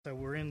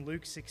in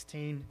Luke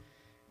 16,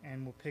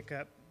 and we'll pick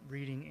up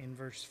reading in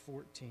verse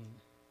 14.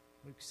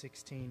 Luke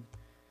 16,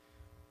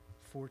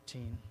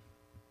 14.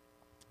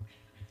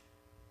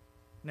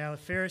 Now the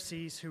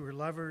Pharisees, who were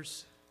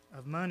lovers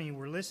of money,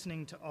 were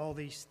listening to all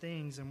these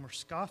things and were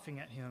scoffing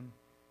at him.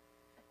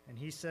 And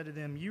he said to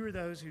them, "You are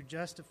those who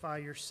justify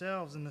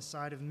yourselves in the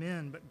sight of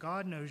men, but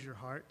God knows your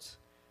hearts.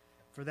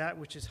 For that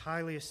which is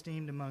highly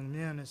esteemed among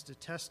men is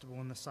detestable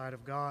in the sight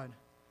of God.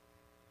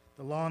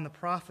 The law and the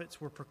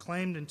prophets were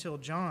proclaimed until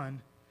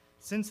John.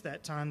 Since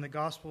that time, the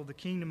gospel of the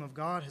kingdom of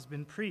God has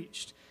been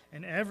preached,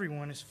 and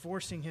everyone is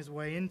forcing his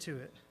way into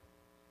it.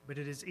 But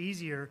it is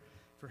easier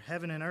for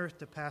heaven and earth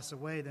to pass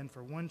away than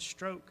for one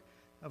stroke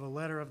of a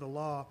letter of the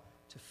law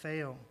to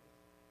fail.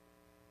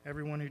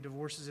 Everyone who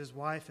divorces his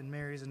wife and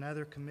marries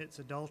another commits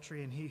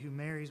adultery, and he who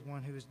marries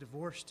one who is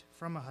divorced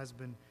from a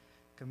husband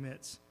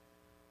commits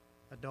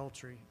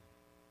adultery."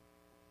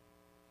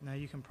 Now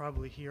you can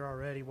probably hear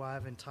already why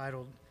I've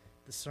entitled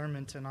the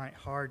sermon tonight,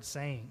 Hard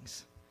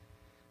Sayings.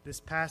 This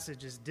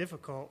passage is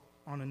difficult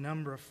on a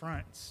number of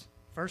fronts.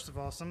 First of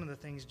all, some of the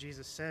things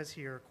Jesus says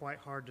here are quite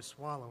hard to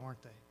swallow,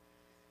 aren't they?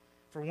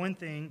 For one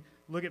thing,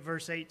 look at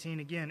verse 18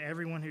 again.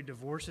 Everyone who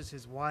divorces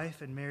his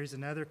wife and marries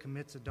another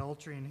commits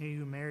adultery, and he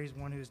who marries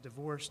one who is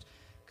divorced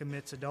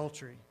commits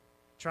adultery.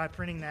 Try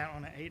printing that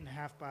on an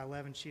 8.5 by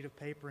 11 sheet of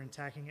paper and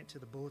tacking it to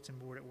the bulletin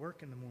board at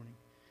work in the morning.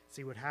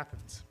 See what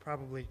happens.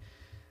 Probably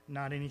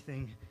not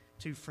anything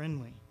too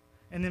friendly.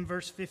 And then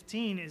verse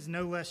 15 is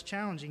no less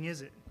challenging,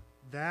 is it?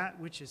 That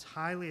which is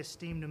highly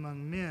esteemed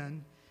among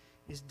men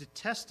is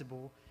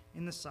detestable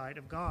in the sight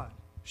of God.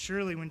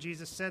 Surely when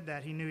Jesus said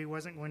that, he knew he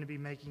wasn't going to be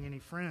making any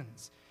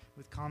friends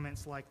with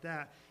comments like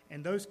that.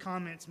 And those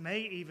comments may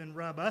even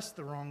rub us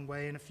the wrong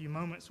way in a few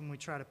moments when we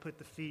try to put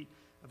the feet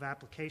of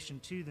application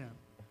to them.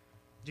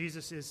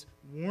 Jesus is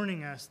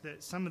warning us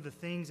that some of the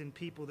things and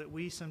people that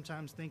we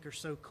sometimes think are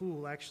so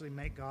cool actually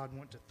make God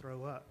want to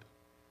throw up.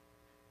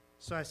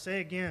 So I say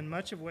again,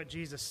 much of what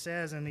Jesus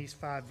says in these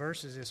 5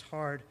 verses is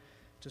hard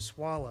to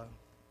swallow.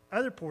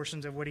 Other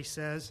portions of what he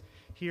says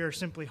here are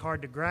simply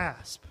hard to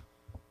grasp.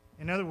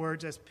 In other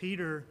words, as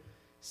Peter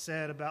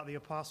said about the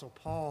Apostle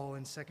Paul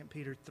in 2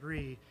 Peter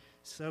 3,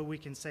 so we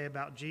can say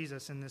about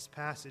Jesus in this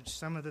passage,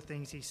 some of the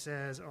things he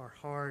says are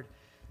hard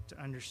to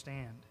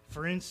understand.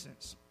 For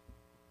instance,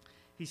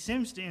 he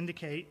seems to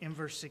indicate in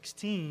verse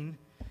 16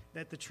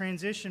 that the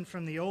transition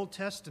from the Old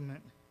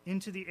Testament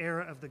into the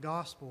era of the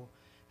gospel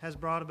has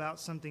brought about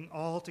something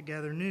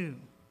altogether new.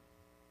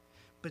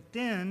 But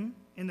then,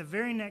 in the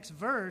very next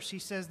verse, he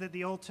says that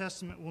the Old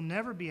Testament will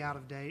never be out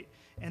of date,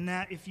 and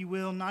that, if you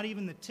will, not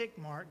even the tick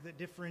mark that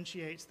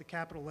differentiates the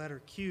capital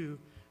letter Q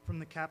from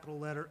the capital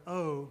letter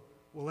O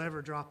will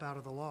ever drop out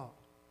of the law.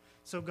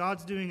 So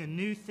God's doing a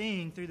new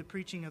thing through the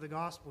preaching of the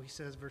gospel, he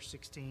says, verse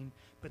 16,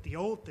 but the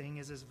old thing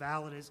is as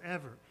valid as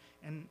ever.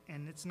 And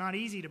it's not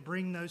easy to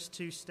bring those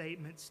two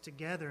statements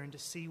together and to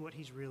see what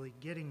he's really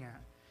getting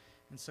at.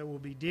 And so we'll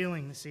be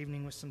dealing this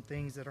evening with some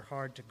things that are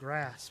hard to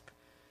grasp.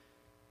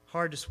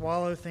 Hard to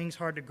swallow, things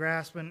hard to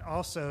grasp, and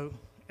also,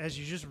 as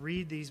you just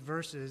read these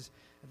verses,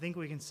 I think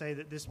we can say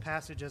that this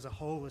passage as a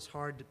whole is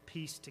hard to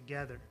piece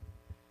together.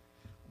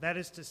 That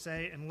is to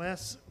say,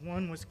 unless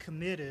one was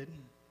committed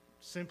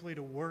simply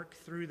to work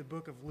through the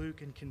book of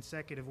Luke in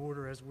consecutive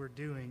order as we're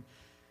doing,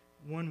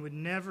 one would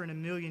never in a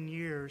million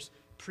years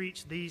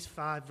preach these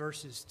 5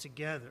 verses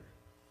together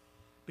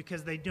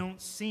because they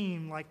don't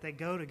seem like they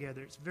go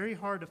together. It's very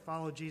hard to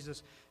follow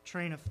Jesus'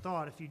 train of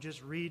thought if you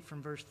just read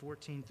from verse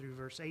 14 through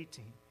verse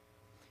 18.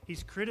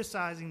 He's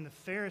criticizing the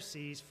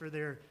Pharisees for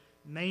their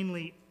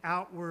mainly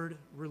outward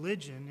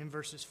religion in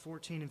verses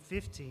 14 and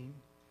 15.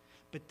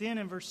 But then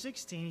in verse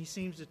 16, he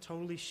seems to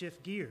totally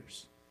shift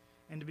gears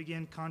and to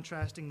begin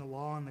contrasting the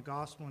law and the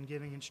gospel and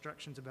giving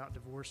instructions about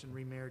divorce and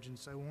remarriage and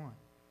so on.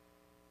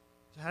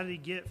 So how did he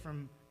get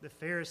from the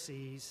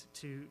Pharisees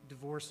to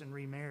divorce and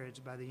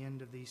remarriage by the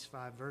end of these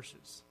 5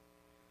 verses?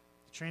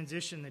 The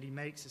transition that he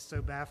makes is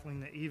so baffling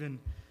that even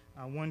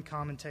one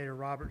commentator,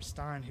 Robert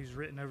Stein, who's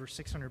written over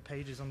 600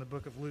 pages on the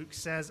book of Luke,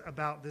 says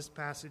about this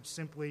passage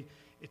simply,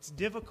 it's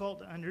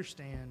difficult to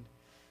understand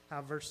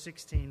how verse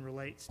 16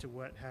 relates to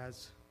what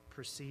has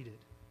preceded.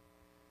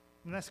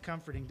 And that's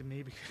comforting to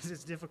me because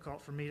it's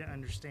difficult for me to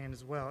understand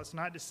as well. It's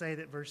not to say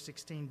that verse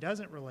 16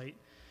 doesn't relate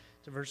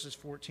to verses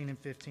 14 and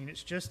 15.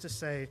 It's just to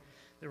say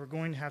that we're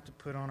going to have to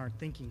put on our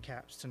thinking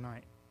caps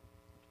tonight.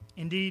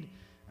 Indeed,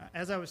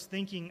 as I was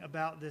thinking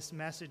about this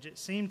message, it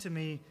seemed to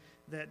me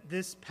that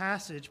this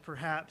passage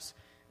perhaps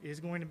is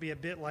going to be a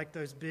bit like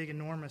those big,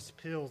 enormous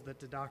pills that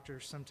the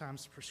doctors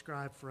sometimes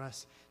prescribe for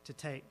us to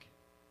take.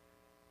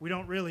 We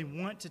don't really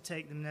want to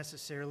take them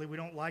necessarily. We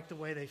don't like the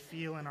way they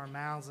feel in our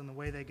mouths and the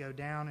way they go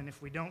down. And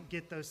if we don't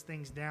get those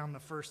things down the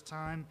first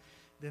time,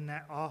 then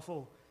that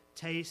awful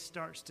taste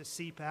starts to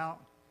seep out.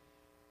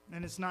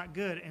 And it's not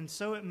good. And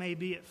so it may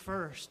be at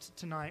first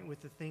tonight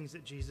with the things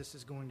that Jesus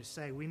is going to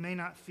say. We may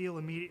not feel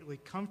immediately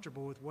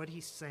comfortable with what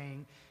he's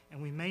saying,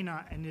 and we may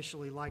not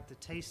initially like the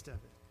taste of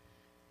it.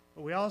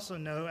 But we also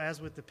know, as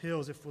with the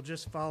pills, if we'll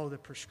just follow the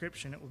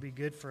prescription, it will be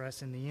good for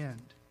us in the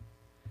end.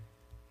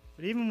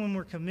 But even when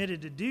we're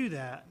committed to do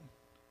that,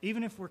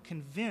 even if we're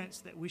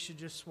convinced that we should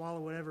just swallow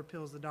whatever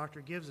pills the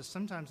doctor gives us,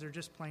 sometimes they're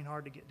just plain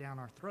hard to get down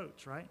our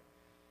throats, right?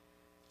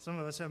 Some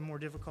of us have more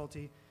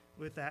difficulty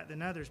with that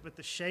than others, but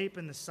the shape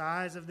and the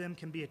size of them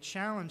can be a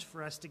challenge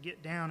for us to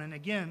get down. And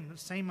again, the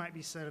same might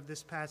be said of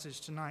this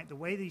passage tonight. The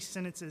way these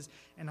sentences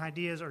and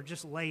ideas are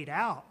just laid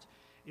out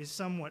is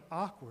somewhat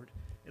awkward,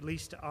 at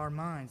least to our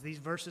minds. These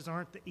verses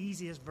aren't the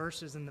easiest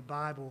verses in the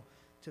Bible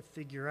to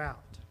figure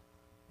out.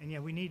 And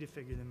yet we need to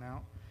figure them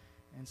out,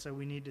 and so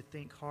we need to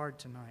think hard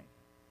tonight.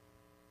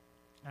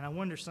 And I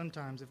wonder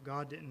sometimes if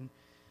God didn't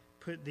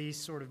put these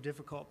sort of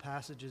difficult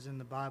passages in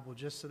the Bible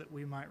just so that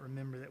we might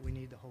remember that we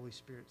need the Holy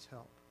Spirit's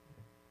help.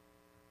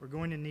 We're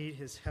going to need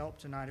His help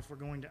tonight if we're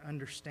going to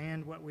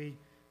understand what we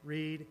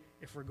read,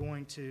 if we're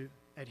going to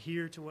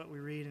adhere to what we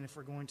read, and if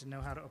we're going to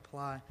know how to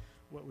apply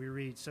what we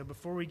read. So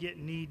before we get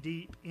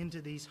knee-deep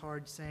into these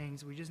hard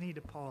sayings, we just need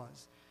to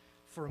pause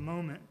for a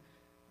moment,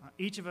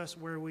 each of us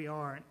where we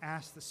are, and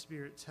ask the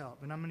Spirit's help.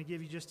 And I'm going to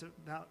give you just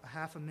about a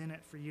half a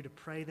minute for you to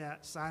pray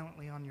that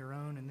silently on your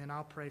own, and then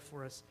I'll pray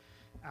for us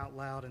out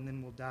loud, and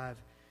then we'll dive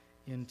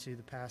into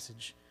the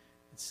passage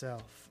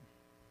itself.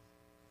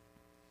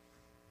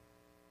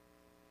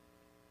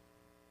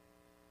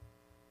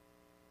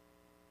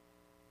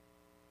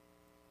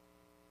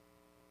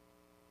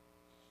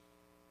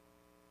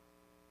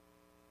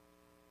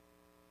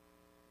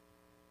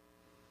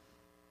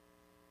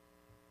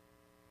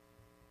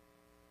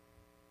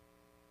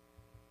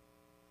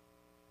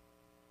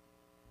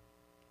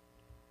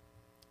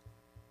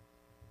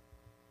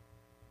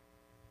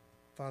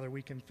 Father,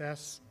 we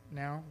confess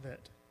now that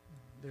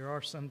there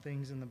are some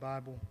things in the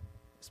Bible,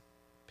 as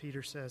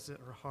Peter says, that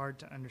are hard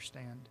to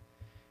understand.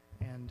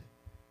 And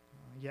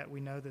yet we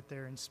know that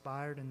they're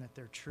inspired and that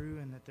they're true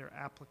and that they're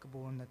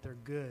applicable and that they're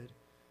good.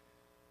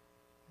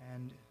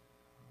 And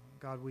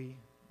God, we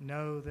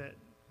know that,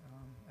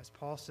 as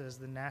Paul says,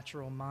 the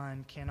natural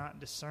mind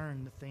cannot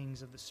discern the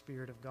things of the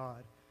Spirit of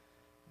God.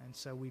 And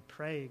so we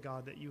pray,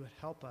 God, that you would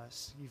help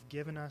us. You've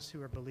given us,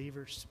 who are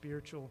believers,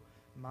 spiritual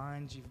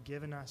minds. You've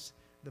given us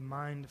the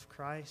mind of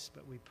Christ,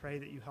 but we pray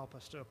that you help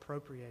us to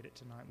appropriate it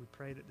tonight. We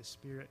pray that the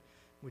Spirit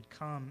would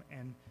come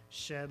and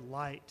shed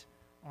light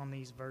on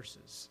these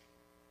verses.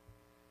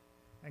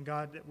 And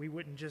God, that we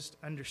wouldn't just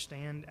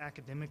understand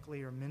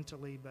academically or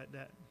mentally, but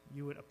that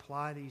you would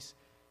apply these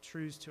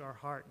truths to our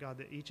heart, God,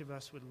 that each of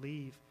us would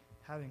leave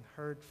having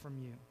heard from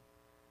you,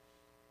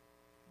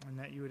 and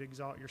that you would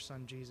exalt your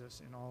Son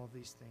Jesus in all of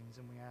these things,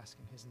 and we ask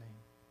in his name.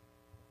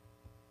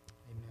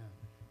 Amen.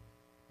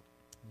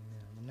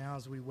 Amen. Well, now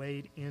as we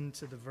wade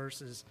into the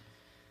verses,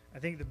 I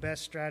think the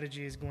best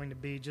strategy is going to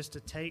be just to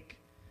take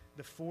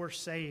the four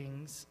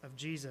sayings of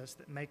Jesus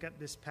that make up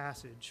this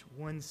passage,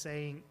 one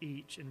saying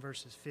each in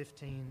verses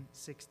 15,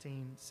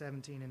 16,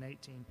 17, and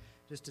 18,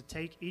 just to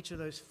take each of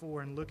those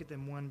four and look at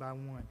them one by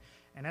one.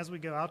 And as we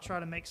go, I'll try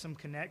to make some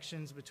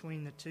connections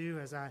between the two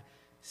as I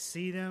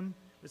see them,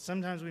 but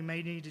sometimes we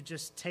may need to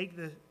just take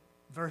the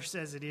verse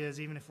as it is,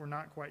 even if we're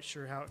not quite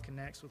sure how it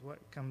connects with what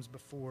comes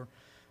before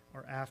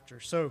or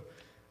after. So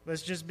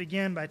let's just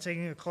begin by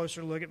taking a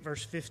closer look at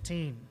verse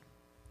 15.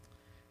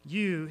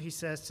 You, he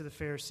says to the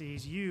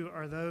Pharisees, you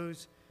are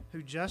those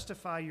who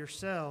justify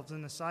yourselves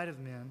in the sight of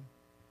men,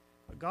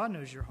 but God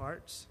knows your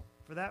hearts,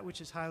 for that which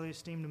is highly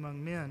esteemed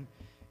among men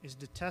is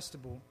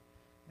detestable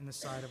in the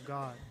sight of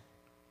God.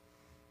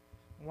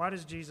 Why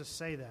does Jesus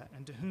say that,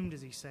 and to whom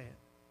does he say it?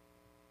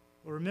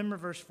 Well, remember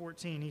verse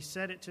 14. He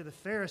said it to the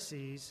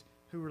Pharisees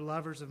who were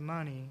lovers of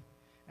money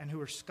and who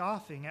were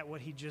scoffing at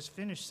what he just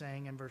finished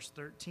saying in verse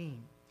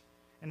 13.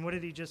 And what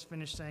did he just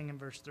finish saying in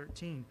verse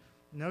 13?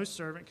 No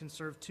servant can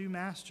serve two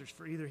masters,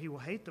 for either he will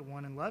hate the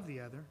one and love the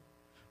other,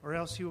 or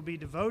else he will be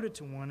devoted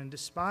to one and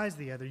despise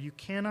the other. You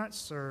cannot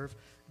serve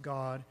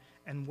God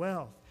and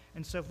wealth.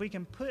 And so if we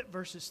can put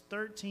verses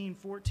 13,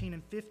 14,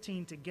 and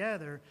 15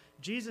 together,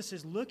 Jesus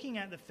is looking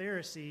at the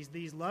Pharisees,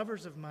 these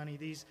lovers of money,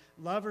 these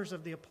lovers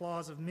of the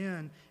applause of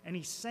men, and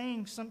he's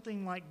saying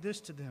something like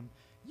this to them.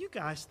 You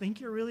guys think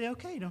you're really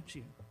okay, don't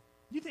you?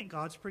 You think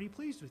God's pretty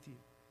pleased with you.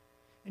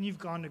 And you've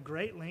gone to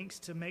great lengths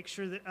to make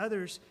sure that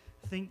others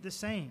think the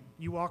same.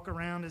 You walk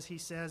around, as he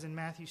says in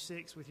Matthew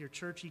 6, with your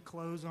churchy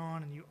clothes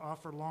on, and you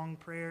offer long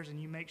prayers,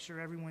 and you make sure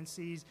everyone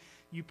sees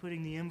you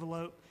putting the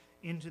envelope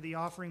into the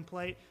offering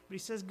plate. But he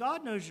says,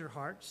 God knows your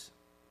hearts.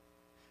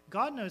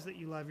 God knows that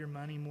you love your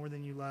money more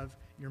than you love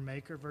your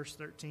Maker, verse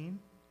 13.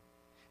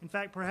 In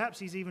fact, perhaps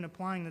he's even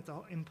implying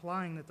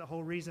that the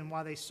whole reason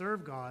why they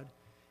serve God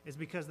is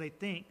because they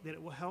think that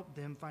it will help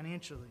them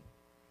financially.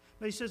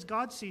 But he says,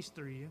 God sees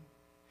through you,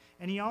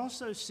 and he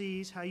also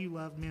sees how you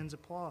love men's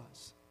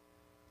applause.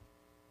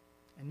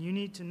 And you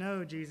need to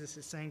know, Jesus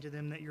is saying to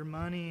them, that your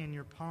money and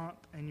your pomp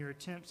and your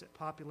attempts at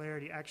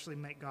popularity actually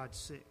make God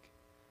sick.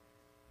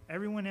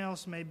 Everyone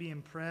else may be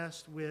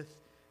impressed with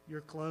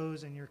your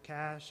clothes and your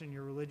cash and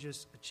your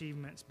religious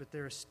achievements, but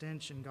they're a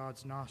stench in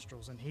God's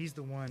nostrils, and he's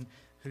the one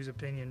whose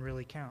opinion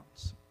really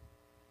counts.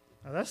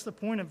 Now, that's the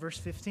point of verse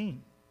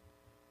 15.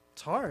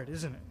 It's hard,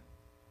 isn't it?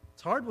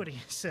 It's hard what he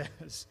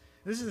says.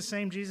 This is the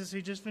same Jesus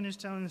who just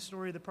finished telling the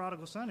story of the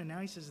prodigal son, and now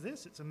he says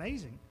this. It's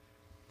amazing.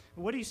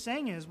 What he's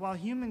saying is, while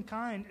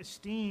humankind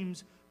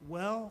esteems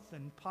wealth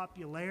and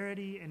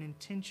popularity and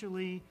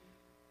intentionally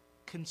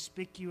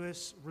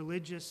conspicuous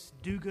religious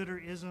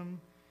do-gooderism,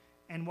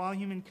 and while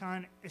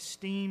humankind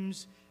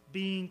esteems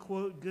being,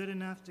 quote, good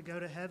enough to go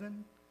to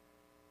heaven,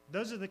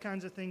 those are the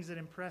kinds of things that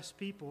impress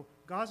people.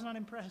 God's not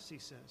impressed, he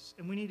says,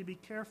 and we need to be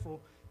careful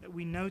that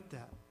we note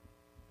that.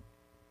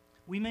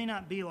 We may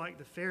not be like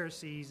the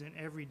Pharisees in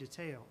every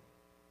detail.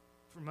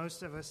 For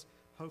most of us,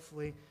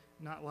 hopefully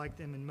not like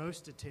them in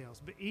most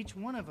details. But each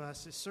one of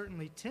us is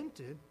certainly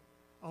tempted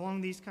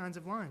along these kinds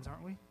of lines,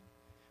 aren't we?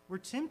 We're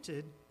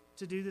tempted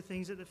to do the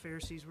things that the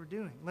Pharisees were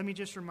doing. Let me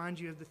just remind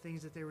you of the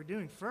things that they were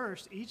doing.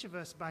 First, each of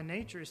us by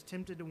nature is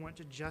tempted to want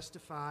to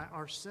justify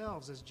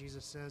ourselves, as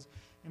Jesus says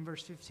in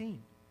verse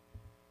 15.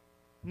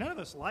 None of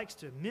us likes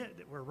to admit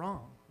that we're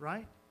wrong,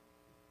 right?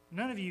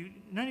 None of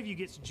you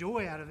gets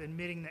joy out of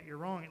admitting that you're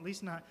wrong, at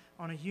least not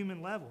on a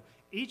human level.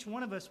 Each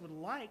one of us would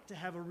like to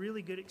have a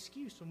really good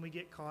excuse when we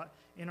get caught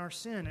in our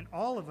sin. And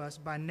all of us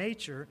by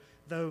nature,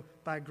 though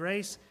by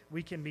grace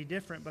we can be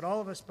different, but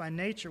all of us by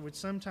nature would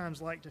sometimes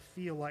like to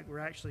feel like we're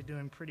actually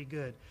doing pretty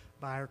good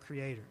by our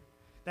Creator.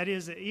 That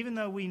is, that even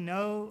though we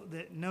know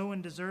that no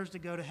one deserves to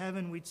go to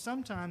heaven, we'd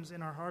sometimes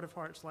in our heart of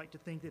hearts like to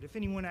think that if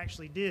anyone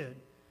actually did,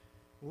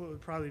 well, it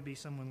would probably be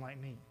someone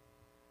like me.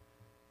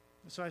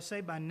 So I say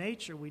by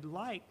nature, we'd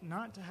like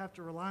not to have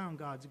to rely on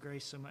God's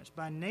grace so much.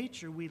 By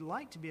nature, we'd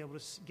like to be able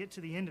to get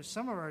to the end of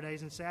some of our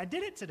days and say, I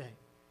did it today.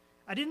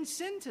 I didn't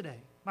sin today.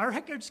 My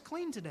record's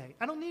clean today.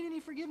 I don't need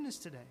any forgiveness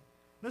today.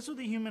 That's what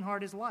the human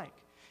heart is like.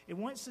 It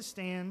wants to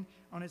stand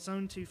on its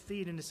own 2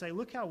 feet and to say,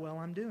 look how well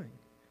I'm doing.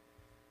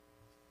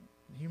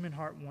 The human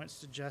heart wants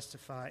to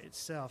justify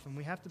itself, and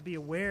we have to be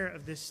aware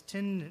of this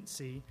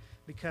tendency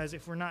because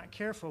if we're not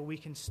careful, we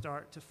can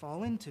start to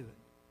fall into it.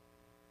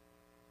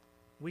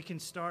 We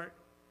can start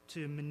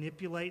to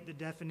manipulate the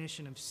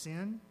definition of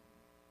sin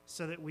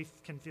so that we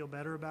can feel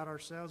better about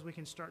ourselves. We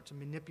can start to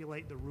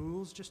manipulate the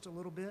rules just a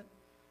little bit.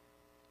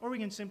 Or we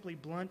can simply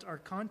blunt our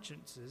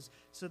consciences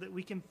so that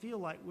we can feel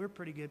like we're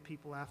pretty good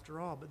people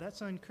after all. But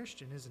that's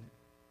unchristian, isn't it?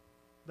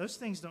 Those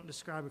things don't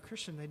describe a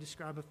Christian, they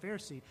describe a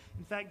Pharisee.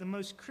 In fact, the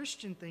most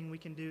Christian thing we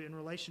can do in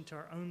relation to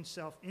our own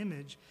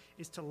self-image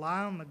is to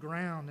lie on the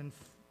ground and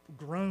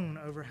groan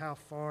over how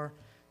far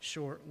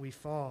short we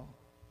fall.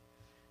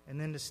 And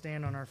then to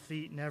stand on our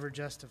feet, never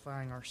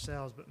justifying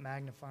ourselves, but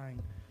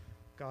magnifying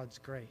God's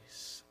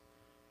grace.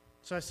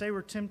 So I say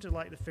we're tempted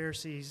like the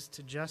Pharisees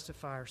to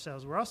justify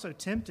ourselves. We're also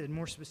tempted,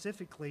 more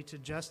specifically, to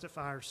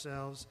justify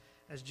ourselves,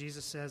 as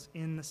Jesus says,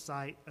 in the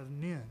sight of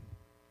men.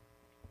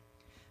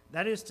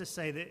 That is to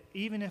say that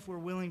even if we're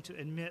willing to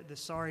admit the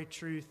sorry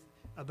truth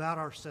about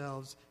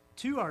ourselves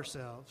to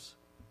ourselves,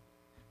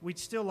 we'd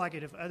still like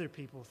it if other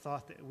people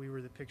thought that we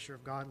were the picture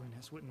of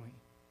godliness, wouldn't we?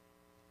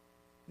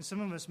 And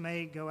some of us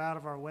may go out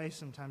of our way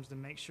sometimes to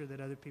make sure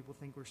that other people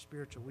think we're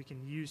spiritual. We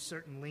can use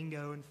certain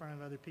lingo in front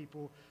of other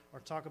people or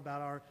talk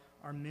about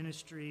our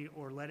ministry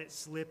or let it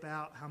slip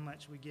out how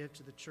much we give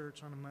to the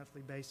church on a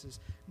monthly basis,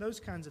 those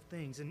kinds of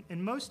things.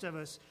 And most of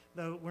us,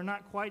 though, we're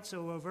not quite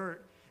so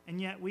overt,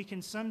 and yet we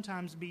can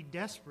sometimes be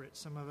desperate,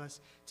 some of us,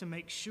 to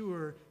make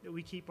sure that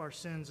we keep our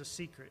sins a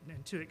secret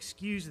and to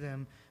excuse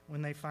them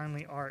when they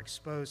finally are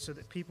exposed so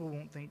that people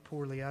won't think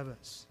poorly of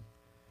us.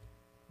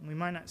 We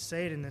might not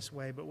say it in this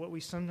way, but what we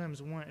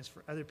sometimes want is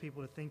for other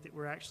people to think that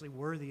we're actually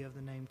worthy of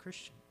the name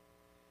Christian.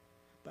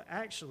 But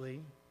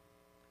actually,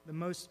 the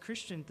most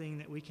Christian thing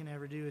that we can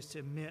ever do is to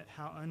admit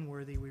how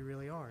unworthy we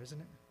really are, isn't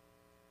it?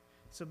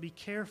 So be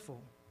careful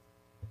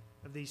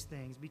of these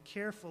things. Be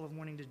careful of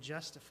wanting to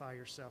justify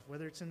yourself,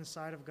 whether it's in the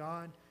sight of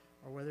God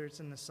or whether it's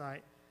in the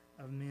sight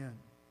of men.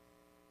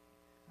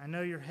 I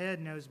know your head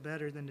knows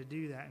better than to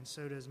do that, and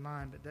so does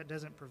mine, but that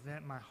doesn't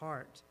prevent my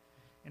heart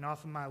and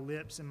often my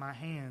lips and my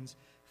hands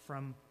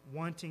from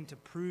wanting to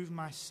prove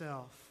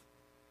myself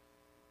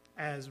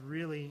as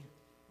really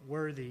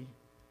worthy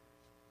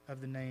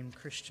of the name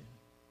Christian.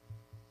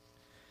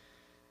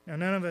 Now,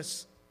 none of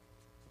this,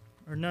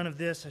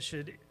 I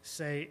should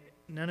say,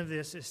 none of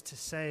this is to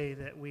say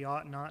that we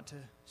ought not to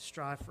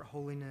strive for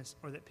holiness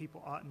or that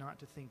people ought not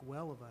to think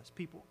well of us.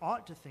 People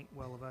ought to think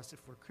well of us if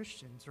we're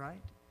Christians,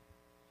 right?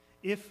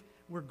 If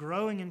we're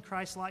growing in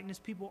Christ-likeness,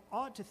 people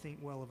ought to think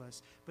well of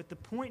us. But the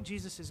point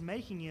Jesus is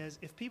making is,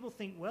 if people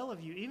think well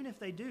of you, even if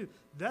they do,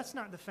 that's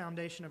not the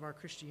foundation of our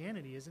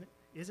Christianity, isn't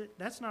it? Is it?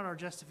 That's not our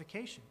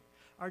justification.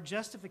 Our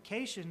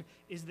justification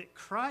is that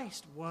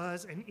Christ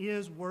was and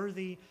is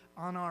worthy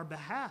on our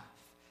behalf,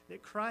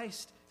 that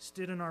Christ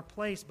stood in our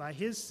place by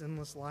his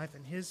sinless life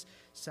and his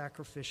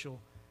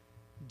sacrificial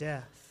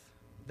death.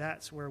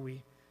 That's where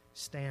we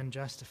stand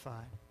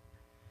justified.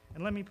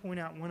 And let me point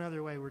out one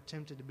other way we're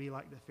tempted to be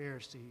like the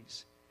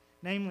Pharisees,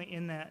 namely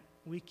in that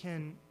we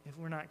can, if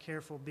we're not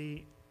careful,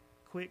 be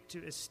quick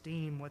to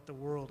esteem what the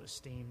world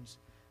esteems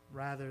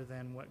rather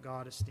than what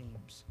God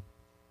esteems.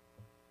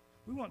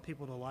 We want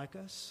people to like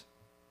us,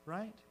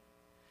 right?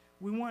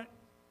 We want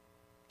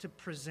to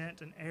present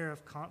an air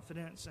of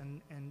confidence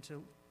and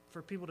to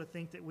for people to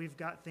think that we've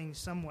got things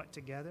somewhat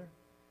together.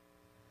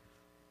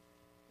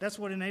 That's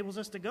what enables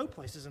us to go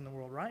places in the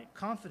world, right?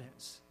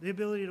 Confidence, the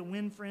ability to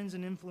win friends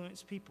and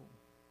influence people.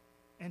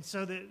 And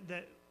so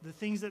that the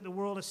things that the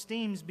world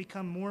esteems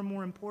become more and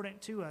more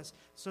important to us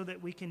so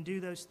that we can do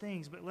those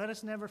things. But let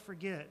us never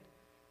forget,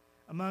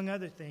 among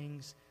other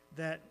things,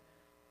 that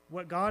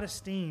what God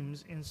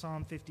esteems in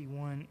Psalm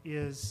 51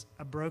 is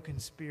a broken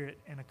spirit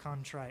and a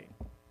contrite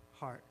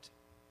heart.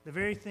 The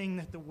very thing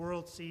that the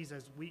world sees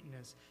as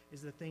weakness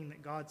is the thing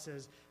that God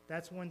says,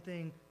 that's one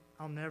thing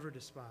I'll never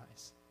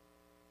despise.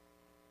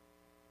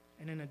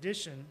 And in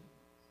addition,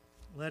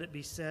 let it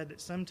be said that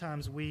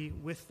sometimes we,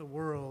 with the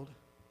world,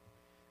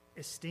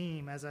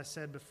 esteem, as I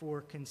said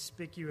before,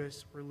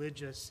 conspicuous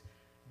religious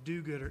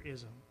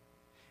do-gooderism.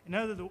 In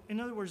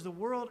other words, the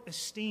world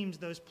esteems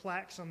those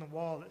plaques on the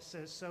wall that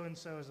says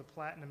so-and-so is a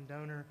platinum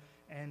donor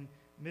and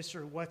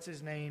Mr.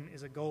 What's-His-Name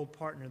is a gold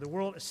partner. The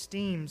world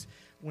esteems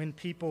when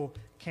people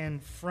can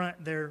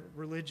front their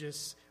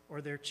religious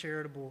or their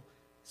charitable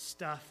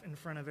stuff in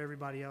front of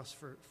everybody else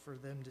for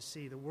them to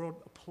see. The world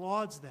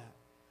applauds that.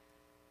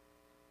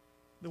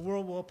 The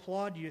world will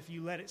applaud you if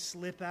you let it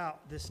slip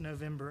out this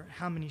November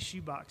how many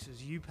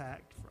shoeboxes you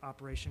packed for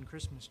Operation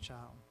Christmas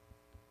Child.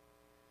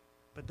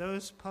 But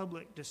those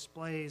public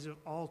displays of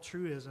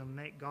altruism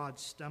make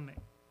God's stomach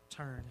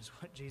turn, is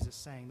what Jesus is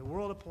saying. The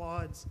world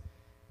applauds,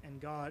 and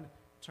God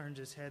turns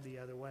his head the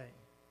other way.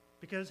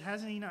 Because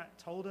hasn't he not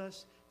told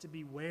us to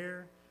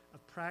beware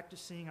of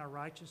practicing our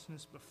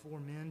righteousness before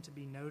men to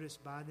be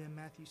noticed by them,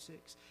 Matthew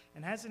 6?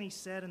 And hasn't he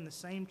said in the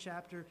same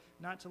chapter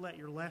not to let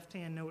your left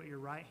hand know what your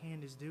right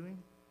hand is doing?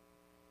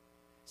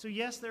 So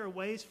yes, there are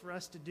ways for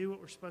us to do what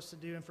we're supposed to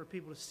do and for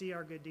people to see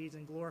our good deeds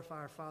and glorify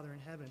our Father in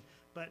heaven.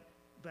 But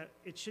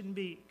it shouldn't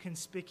be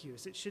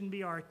conspicuous. It shouldn't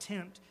be our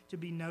attempt to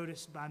be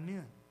noticed by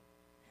men,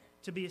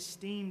 to be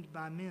esteemed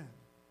by men.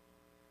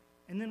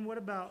 And then what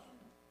about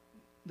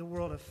the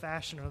world of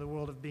fashion or the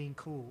world of being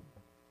cool?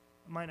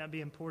 It might not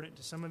be important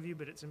to some of you,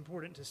 but it's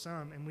important to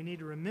some. And we need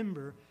to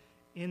remember,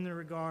 in the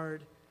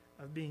regard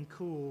of being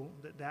cool,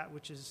 that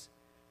which is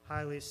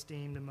highly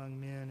esteemed among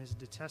men is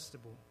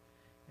detestable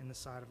in the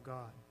sight of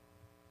God.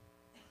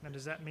 Now,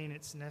 does that mean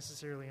it's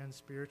necessarily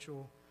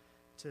unspiritual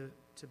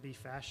to be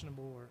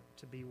fashionable or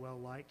to be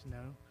well-liked?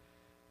 No.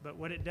 But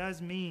what it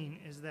does mean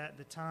is that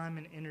the time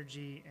and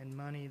energy and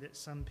money that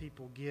some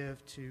people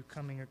give to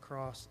coming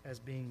across as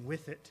being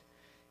with it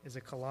is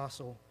a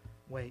colossal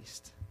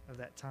waste of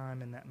that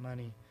time and that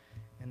money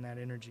and that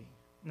energy.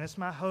 And that's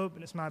my hope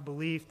and it's my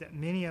belief that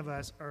many of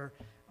us are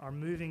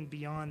moving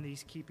beyond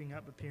these keeping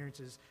up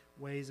appearances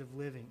ways of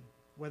living,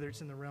 whether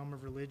it's in the realm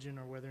of religion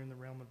or whether in the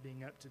realm of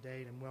being up to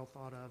date and well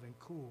thought of and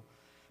cool.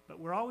 But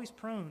we're always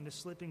prone to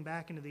slipping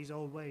back into these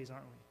old ways,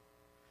 aren't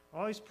we?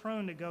 Always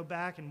prone to go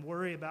back and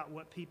worry about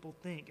what people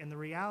think. And the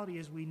reality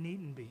is we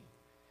needn't be.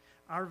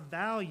 Our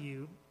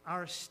value,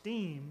 our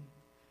esteem,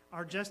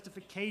 our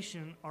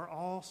justification are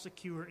all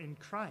secure in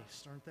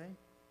Christ, aren't they?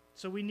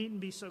 So we needn't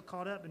be so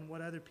caught up in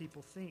what other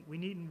people think. We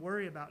needn't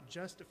worry about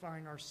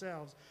justifying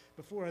ourselves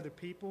before other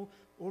people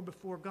or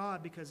before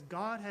God, because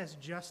God has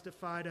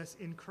justified us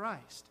in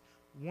Christ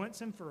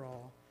once and for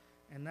all,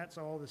 and that's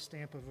all the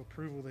stamp of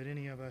approval that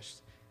any of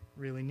us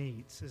really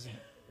needs, isn't it?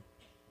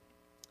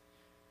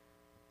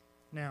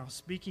 Now,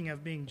 speaking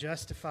of being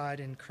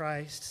justified in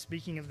Christ,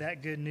 speaking of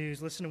that good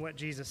news, listen to what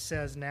Jesus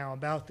says now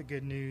about the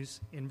good news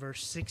in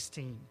verse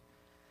 16.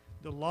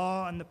 The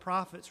law and the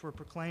prophets were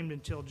proclaimed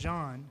until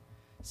John.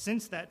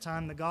 Since that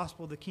time, the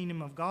gospel of the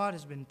kingdom of God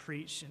has been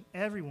preached, and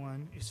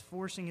everyone is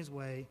forcing his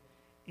way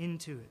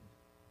into it.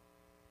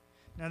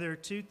 Now, there are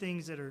two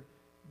things that are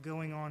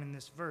going on in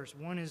this verse.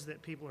 One is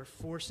that people are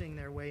forcing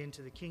their way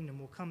into the kingdom.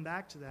 We'll come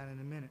back to that in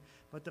a minute.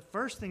 But the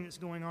first thing that's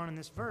going on in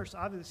this verse,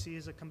 obviously,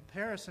 is a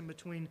comparison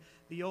between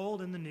the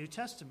Old and the New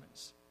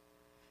Testaments.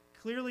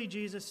 Clearly,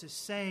 Jesus is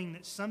saying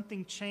that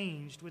something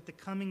changed with the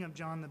coming of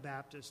John the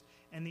Baptist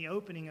and the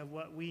opening of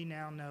what we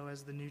now know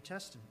as the New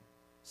Testament.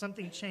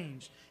 Something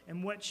changed.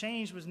 And what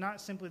changed was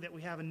not simply that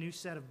we have a new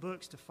set of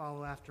books to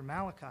follow after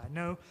Malachi.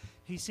 No,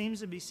 he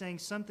seems to be saying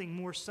something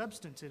more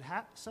substantive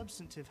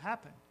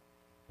happened.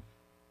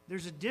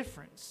 There's a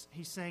difference,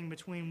 he's saying,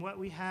 between what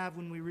we have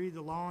when we read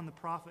the law and the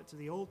prophets of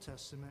the Old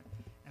Testament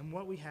and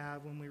what we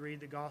have when we read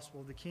the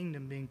gospel of the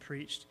kingdom being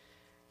preached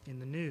in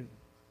the New.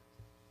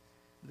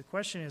 The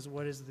question is,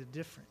 what is the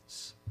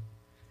difference?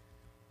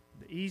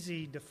 The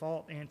easy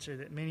default answer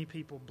that many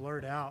people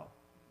blurt out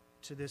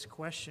to this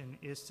question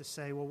is to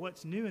say, well,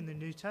 what's new in the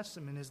New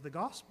Testament is the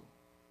gospel.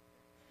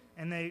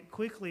 And they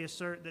quickly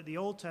assert that the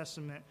Old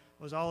Testament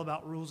was all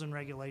about rules and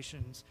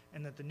regulations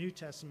and that the New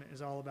Testament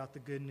is all about the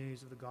good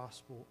news of the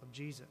gospel of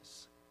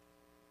Jesus.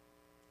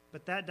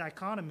 But that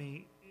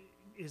dichotomy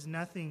is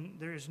nothing,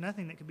 there is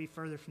nothing that could be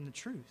further from the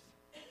truth.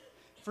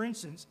 For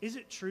instance, is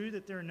it true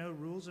that there are no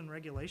rules and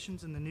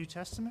regulations in the New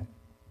Testament?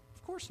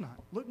 Of course not.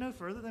 Look no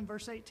further than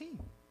verse 18.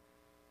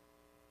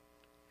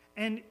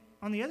 And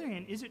on the other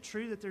hand, is it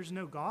true that there's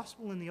no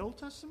gospel in the Old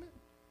Testament?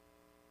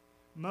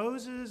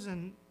 Moses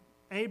and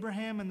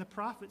Abraham and the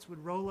prophets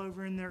would roll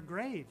over in their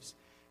graves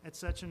at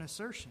such an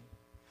assertion.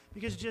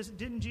 Because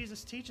didn't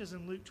Jesus teach us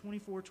in Luke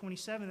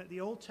 24:27 that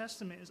the Old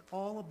Testament is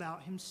all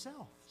about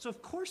himself? So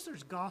of course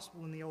there's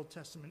gospel in the Old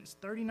Testament. It's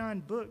 39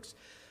 books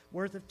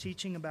worth of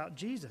teaching about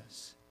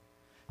Jesus.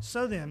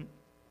 So then,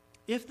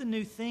 if the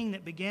new thing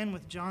that began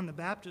with John the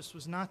Baptist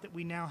was not that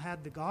we now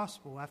had the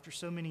gospel after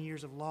so many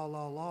years of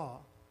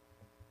law,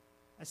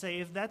 I say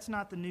if that's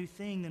not the new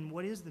thing, then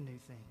what is the new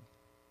thing?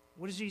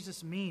 What does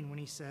Jesus mean when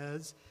he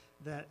says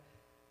that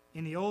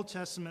in the Old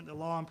Testament the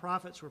law and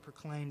prophets were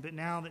proclaimed, but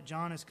now that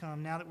John has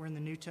come, now that we're in the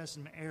New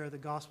Testament era, the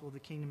gospel of the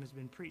kingdom has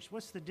been preached?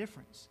 What's the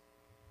difference?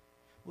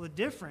 Well, the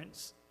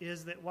difference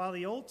is that while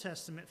the Old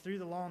Testament, through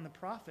the law and the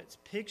prophets,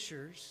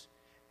 pictures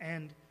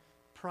and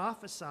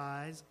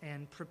prophesies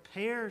and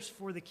prepares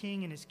for the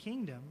king and his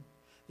kingdom,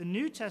 the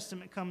New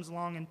Testament comes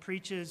along and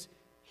preaches,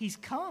 he's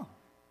come.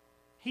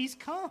 He's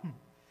come.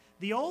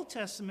 The Old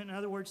Testament, in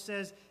other words,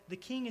 says the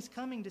king is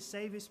coming to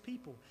save his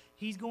people.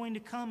 He's going to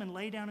come and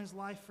lay down his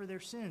life for their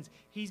sins.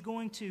 He's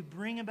going to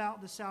bring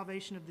about the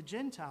salvation of the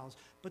Gentiles.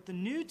 But the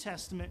New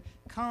Testament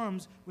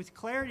comes with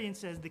clarity and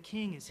says the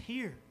king is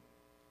here.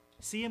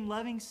 See him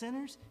loving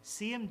sinners.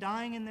 See him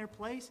dying in their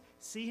place.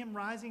 See him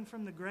rising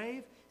from the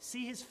grave.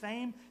 See his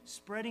fame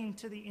spreading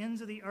to the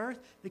ends of the earth.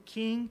 The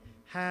king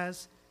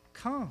has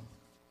come.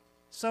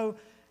 So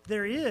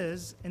there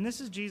is, and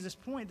this is Jesus'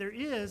 point, there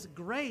is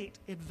great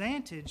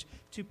advantage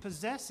to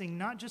possessing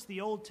not just the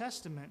Old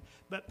Testament,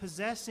 but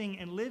possessing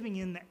and living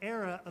in the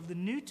era of the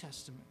New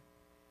Testament.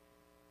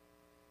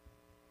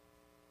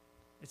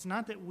 It's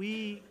not that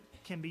we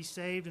can be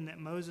saved and that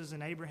Moses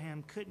and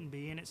Abraham couldn't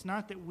be, and it's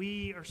not that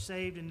we are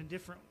saved in a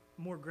different,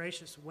 more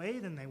gracious way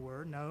than they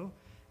were. No,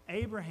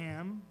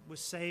 Abraham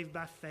was saved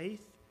by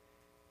faith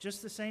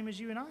just the same as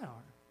you and I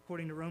are,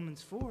 according to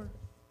Romans 4.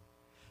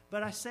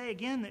 But I say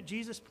again that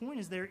Jesus' point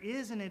is there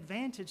is an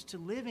advantage to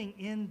living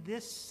in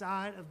this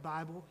side of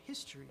Bible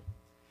history.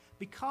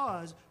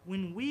 Because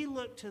when we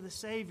look to the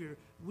Savior,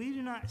 we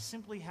do not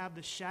simply have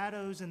the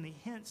shadows and the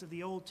hints of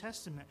the Old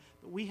Testament,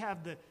 but we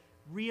have the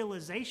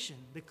realization,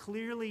 the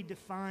clearly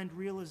defined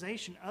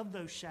realization of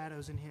those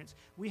shadows and hints.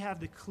 We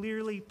have the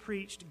clearly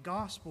preached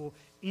gospel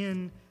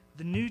in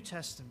the New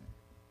Testament.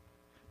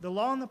 The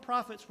law and the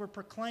prophets were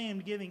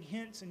proclaimed, giving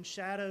hints and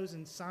shadows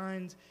and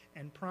signs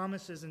and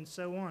promises and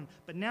so on.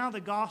 But now the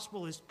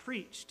gospel is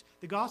preached.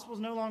 The gospel is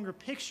no longer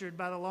pictured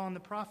by the law and the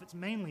prophets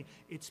mainly.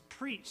 It's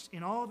preached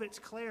in all of its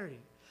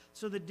clarity.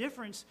 So the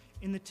difference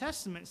in the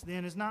Testaments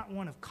then is not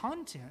one of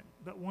content,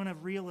 but one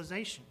of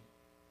realization.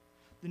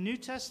 The New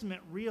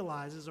Testament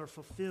realizes or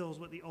fulfills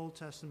what the Old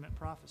Testament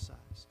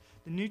prophesies.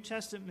 The New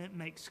Testament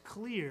makes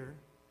clear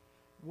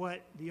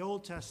what the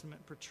Old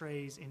Testament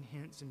portrays in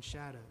hints and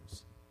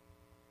shadows.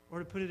 Or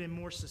to put it in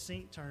more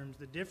succinct terms,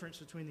 the difference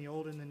between the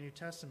Old and the New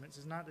Testaments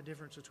is not the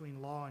difference between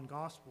law and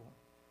gospel.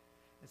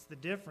 It's the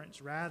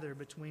difference, rather,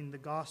 between the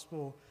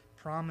gospel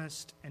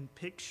promised and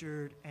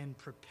pictured and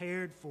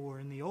prepared for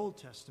in the Old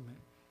Testament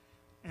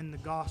and the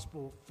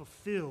gospel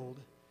fulfilled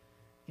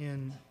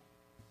in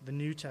the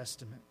New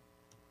Testament.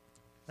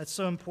 That's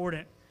so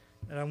important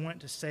that I want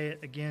to say it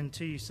again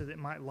to you so that it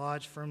might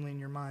lodge firmly in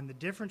your mind. The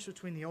difference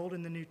between the Old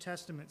and the New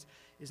Testaments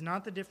is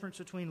not the difference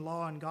between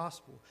law and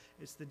gospel.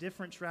 It's the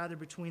difference, rather,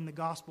 between the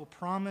gospel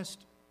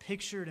promised,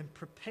 pictured, and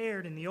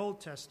prepared in the Old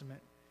Testament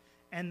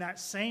and that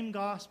same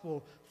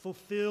gospel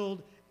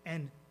fulfilled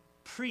and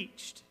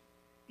preached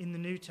in the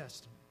New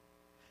Testament.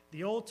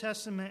 The Old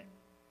Testament,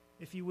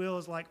 if you will,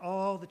 is like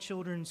all the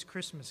children's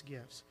Christmas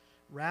gifts,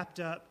 wrapped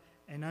up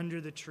and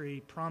under the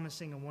tree,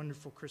 promising a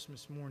wonderful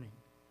Christmas morning.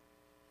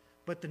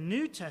 But the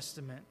New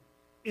Testament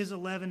is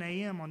 11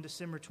 a.m. on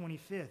December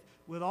 25th,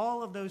 with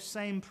all of those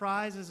same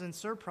prizes and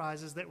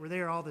surprises that were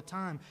there all the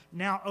time,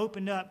 now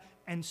opened up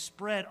and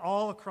spread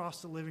all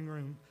across the living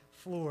room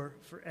floor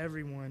for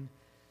everyone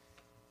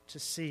to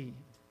see.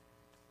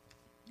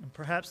 And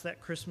perhaps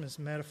that Christmas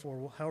metaphor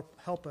will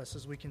help us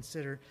as we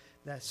consider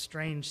that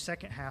strange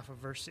second half of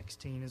verse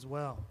 16 as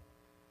well.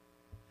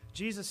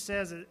 Jesus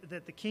says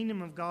that the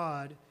kingdom of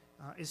God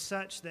is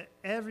such that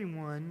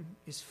everyone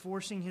is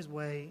forcing his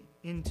way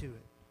into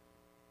it.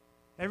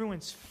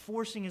 Everyone's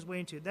forcing his way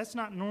into it. That's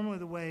not normally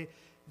the way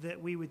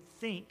that we would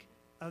think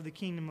of the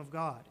kingdom of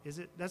God, is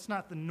it? That's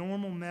not the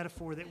normal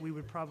metaphor that we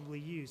would probably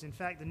use. In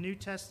fact, the New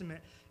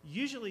Testament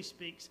usually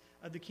speaks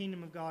of the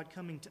kingdom of God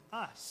coming to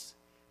us,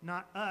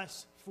 not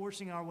us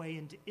forcing our way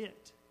into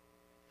it.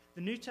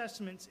 The New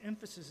Testament's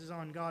emphasis is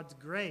on God's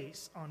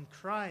grace, on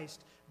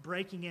Christ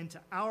breaking into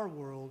our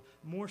world,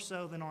 more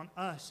so than on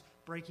us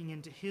breaking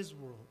into his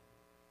world.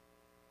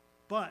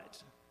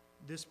 But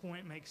this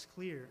point makes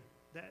clear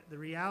that the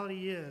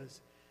reality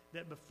is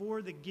that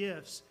before the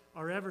gifts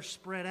are ever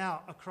spread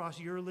out across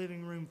your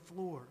living room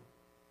floor,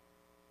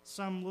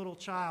 some little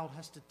child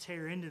has to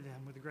tear into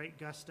them with great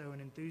gusto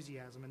and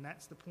enthusiasm, and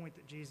that's the point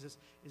that Jesus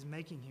is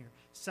making here.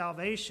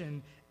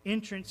 Salvation,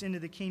 entrance into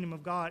the kingdom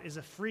of God, is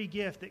a free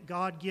gift that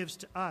God gives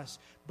to us,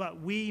 but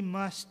we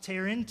must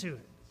tear into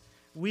it.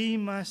 We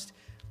must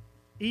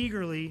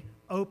eagerly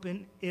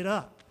open it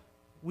up.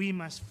 We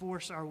must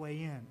force our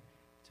way in,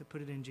 to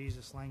put it in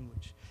Jesus'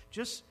 language.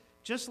 Just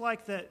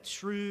like that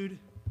shrewd,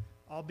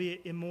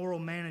 albeit immoral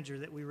manager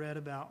that we read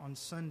about on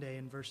Sunday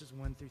in verses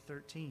 1 through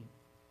 13.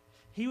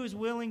 He was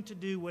willing to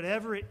do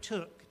whatever it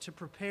took to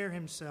prepare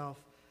himself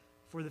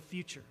for the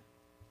future.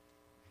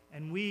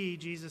 And we,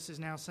 Jesus is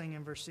now saying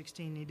in verse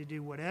 16, need to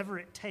do whatever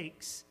it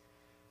takes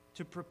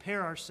to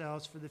prepare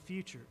ourselves for the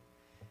future.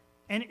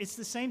 And it's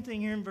the same thing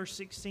here in verse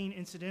 16,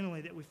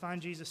 incidentally, that we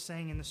find Jesus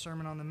saying in the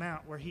Sermon on the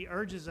Mount, where he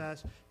urges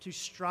us to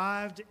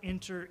strive to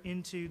enter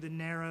into the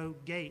narrow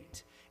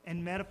gate,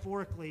 and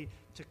metaphorically,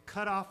 to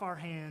cut off our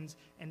hands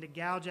and to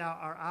gouge out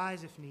our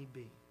eyes if need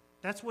be.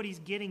 That's what he's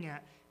getting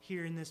at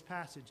here in this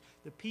passage.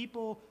 The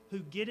people who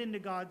get into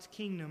God's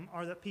kingdom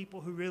are the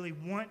people who really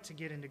want to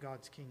get into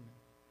God's kingdom.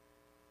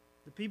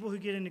 The people who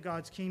get into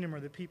God's kingdom are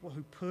the people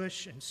who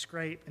push and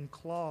scrape and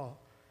claw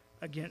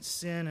against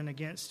sin and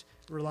against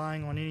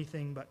relying on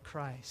anything but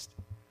Christ.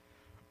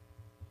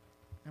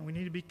 And we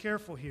need to be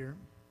careful here.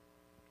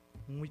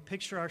 When we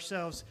picture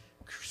ourselves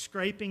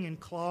scraping and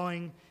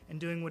clawing and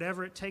doing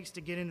whatever it takes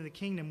to get into the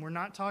kingdom, we're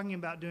not talking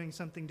about doing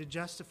something to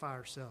justify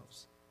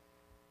ourselves.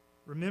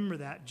 Remember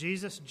that.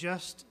 Jesus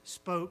just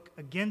spoke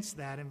against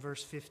that in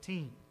verse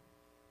 15.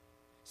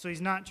 So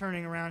he's not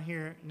turning around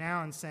here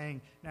now and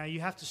saying, now you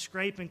have to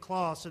scrape and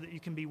claw so that you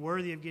can be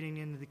worthy of getting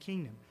into the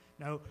kingdom.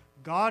 No,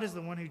 God is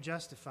the one who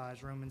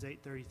justifies, Romans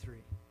 8:33.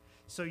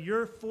 So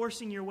you're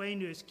forcing your way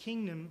into his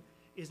kingdom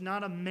is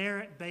not a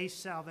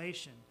merit-based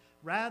salvation.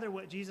 Rather,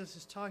 what Jesus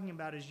is talking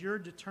about is your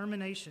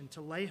determination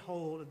to lay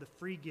hold of the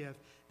free gift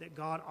that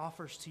God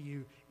offers to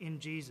you in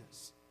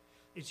Jesus.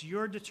 It's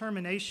your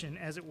determination,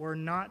 as it were,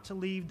 not to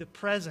leave the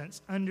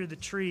presents under the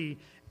tree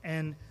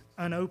and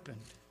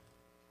unopened.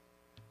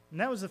 And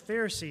that was the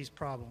Pharisees'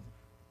 problem.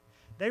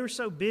 They were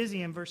so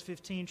busy in verse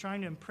 15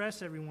 trying to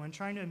impress everyone,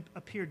 trying to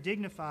appear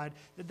dignified,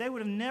 that they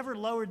would have never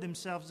lowered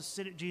themselves to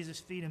sit at Jesus'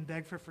 feet and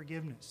beg for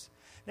forgiveness.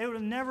 They would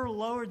have never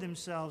lowered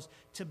themselves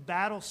to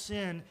battle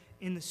sin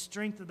in the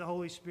strength of the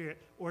Holy Spirit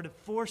or to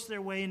force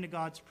their way into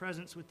God's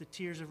presence with the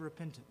tears of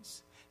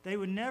repentance. They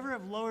would never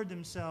have lowered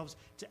themselves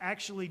to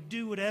actually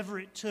do whatever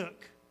it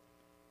took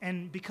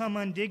and become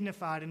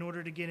undignified in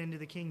order to get into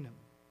the kingdom.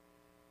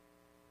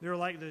 They're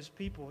like those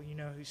people,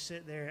 who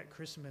sit there at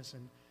Christmas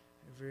and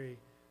are very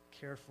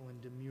careful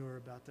and demure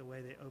about the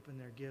way they open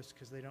their gifts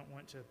because they don't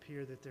want to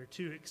appear that they're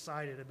too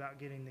excited about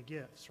getting the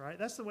gifts, right?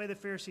 That's the way the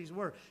Pharisees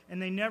were.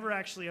 And they never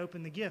actually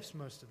opened the gifts,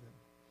 most of them.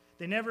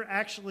 They never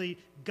actually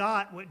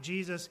got what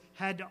Jesus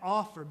had to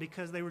offer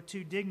because they were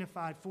too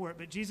dignified for it.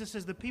 But Jesus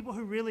says the people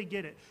who really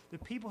get it, the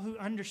people who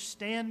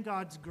understand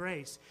God's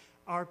grace,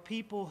 are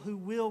people who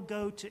will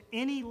go to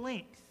any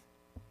length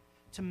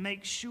to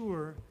make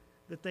sure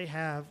that they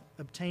have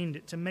obtained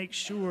it, to make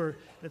sure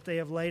that they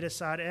have laid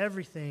aside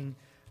everything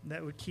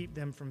that would keep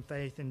them from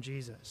faith in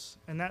Jesus.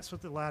 And that's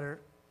what the latter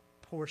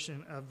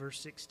portion of verse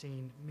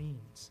 16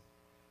 means.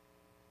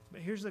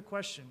 But here's the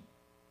question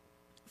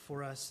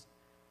for us.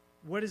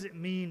 What does it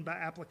mean by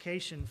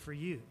application for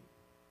you?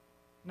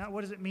 Not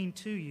what does it mean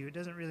to you. It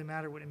doesn't really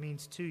matter what it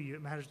means to you.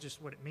 It matters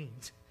just what it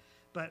means.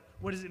 But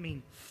what does it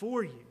mean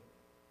for you?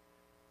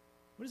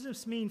 What does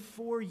this mean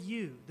for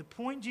you? The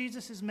point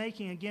Jesus is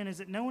making, again, is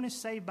that no one is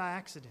saved by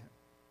accident.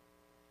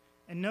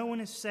 And no one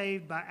is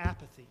saved by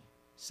apathy.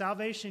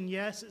 Salvation,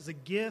 yes, is a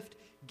gift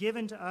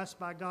given to us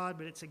by God,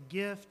 but it's a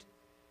gift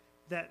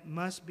that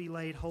must be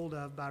laid hold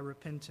of by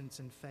repentance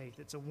and faith.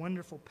 It's a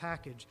wonderful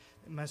package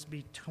that must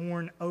be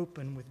torn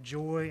open with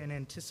joy and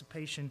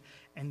anticipation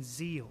and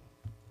zeal.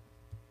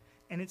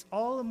 And it's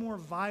all the more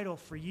vital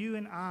for you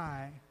and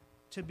I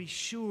to be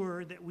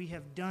sure that we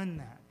have done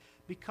that,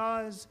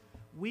 because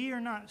we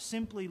are not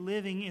simply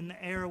living in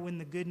the era when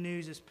the good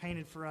news is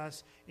painted for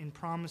us in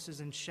promises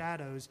and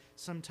shadows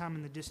sometime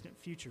in the distant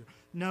future.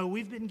 No,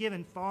 we've been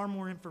given far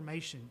more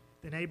information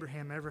than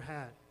Abraham ever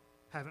had,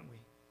 haven't we?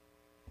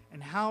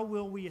 And how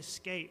will we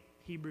escape,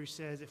 Hebrews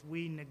says, if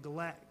we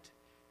neglect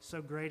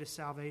so great a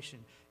salvation?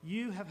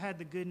 You have had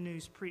the good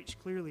news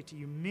preached clearly to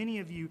you, many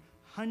of you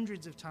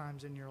hundreds of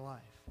times in your life.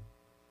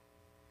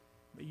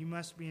 But you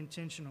must be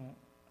intentional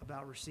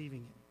about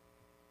receiving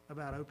it,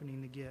 about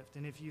opening the gift.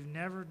 And if you've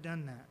never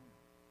done that,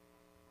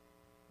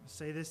 I'll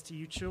say this to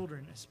you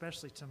children,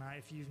 especially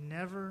tonight. If you've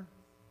never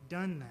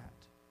done that,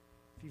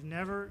 if you've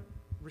never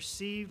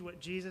received what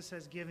Jesus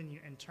has given you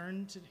and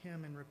turned to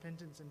him in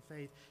repentance and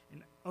faith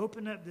and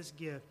open up this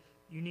gift,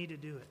 you need to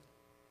do it.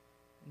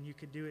 And you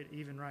could do it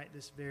even right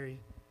this very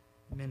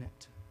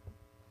minute.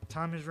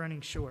 Time is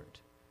running short,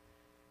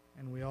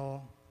 and we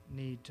all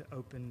need to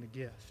open the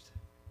gift.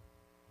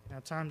 Now,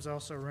 time's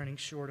also running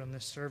short on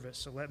this service,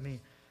 so let me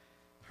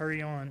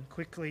hurry on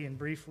quickly and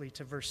briefly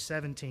to verse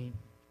 17.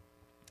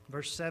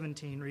 Verse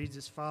 17 reads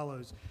as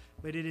follows: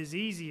 "But it is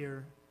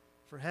easier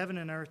for heaven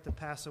and earth to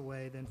pass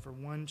away than for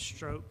one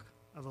stroke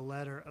of a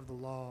letter of the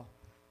law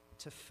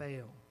to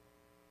fail."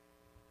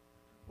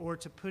 Or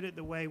to put it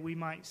the way we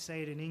might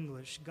say it in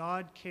English,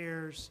 God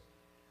cares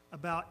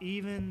about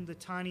even the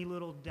tiny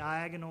little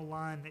diagonal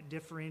line that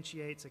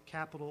differentiates a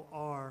capital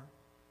R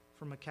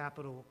from a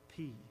capital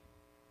P.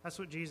 That's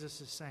what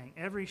Jesus is saying.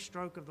 Every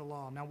stroke of the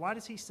law. Now, why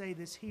does he say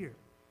this here?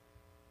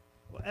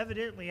 Well,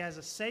 evidently as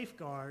a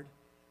safeguard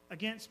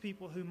against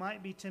people who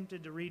might be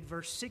tempted to read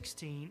verse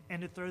 16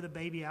 and to throw the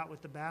baby out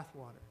with the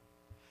bathwater.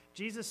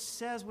 Jesus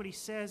says what he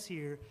says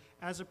here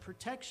as a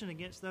protection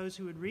against those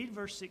who would read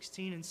verse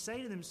 16 and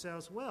say to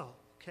themselves, well,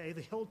 okay,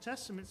 the Old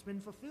Testament's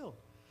been fulfilled.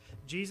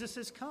 Jesus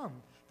has come.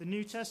 The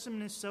New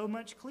Testament is so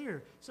much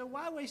clearer. So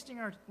why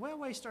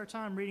waste our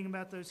time reading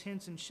about those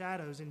hints and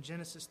shadows in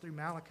Genesis through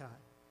Malachi?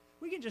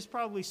 We can just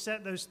probably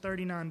set those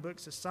 39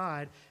 books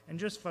aside and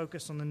just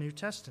focus on the New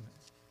Testament.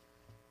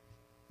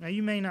 Now,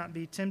 you may not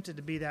be tempted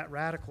to be that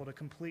radical to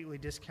completely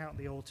discount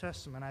the Old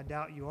Testament. I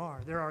doubt you are.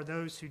 There are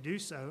those who do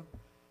so,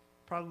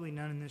 probably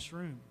none in this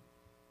room.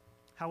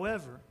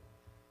 However,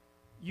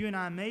 you and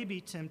I may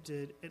be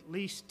tempted at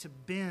least to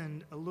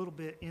bend a little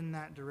bit in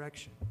that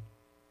direction.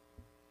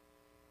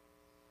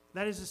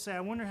 That is to say,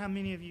 I wonder how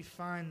many of you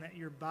find that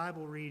your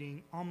Bible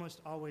reading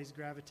almost always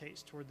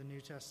gravitates toward the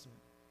New Testament.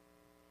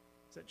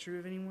 Is that true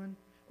of anyone?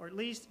 Or at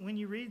least when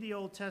you read the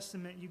Old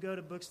Testament, you go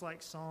to books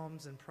like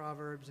Psalms and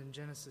Proverbs and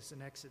Genesis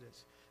and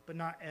Exodus, but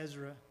not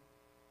Ezra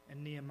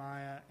and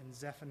Nehemiah and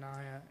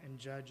Zephaniah and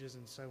Judges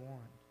and so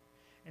on.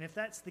 And if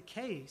that's the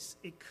case,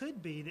 it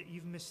could be that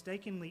you've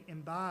mistakenly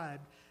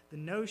imbibed the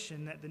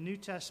notion that the New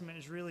Testament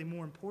is really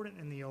more important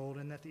than the Old,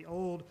 and that the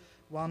Old,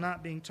 while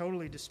not being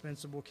totally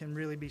dispensable, can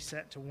really be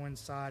set to one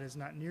side as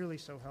not nearly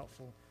so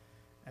helpful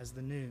as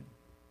the New.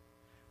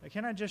 But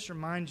can I just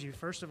remind you,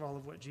 first of all,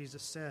 of what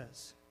Jesus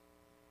says?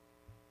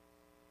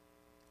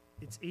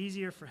 It's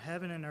easier for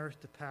heaven and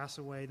earth to pass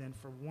away than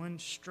for one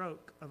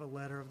stroke of a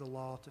letter of the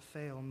law to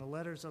fail. And the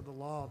letters of the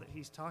law that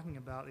he's talking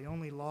about, the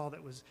only law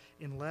that was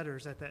in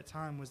letters at that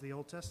time was the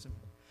Old Testament.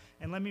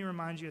 And let me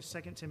remind you of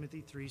 2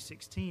 Timothy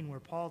 3:16,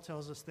 where Paul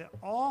tells us that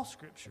all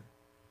Scripture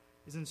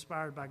is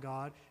inspired by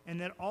God,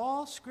 and that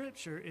all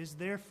Scripture is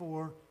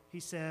therefore, he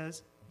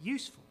says,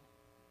 useful.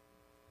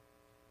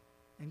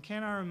 And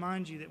can I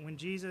remind you that when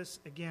Jesus,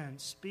 again,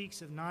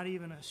 speaks of not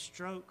even a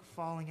stroke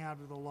falling out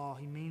of the law,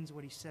 he means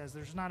what he says.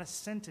 There's not a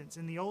sentence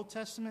in the Old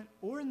Testament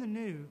or in the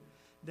New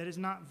that is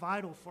not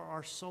vital for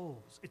our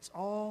souls. It's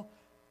all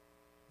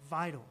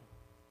vital.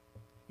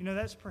 You know,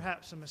 that's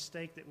perhaps a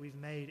mistake that we've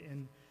made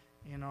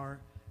in our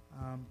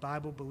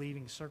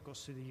Bible-believing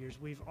circles through the years.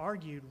 We've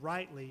argued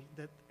rightly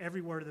that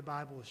every word of the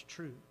Bible is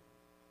true,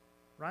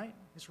 right?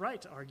 It's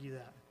right to argue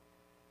that.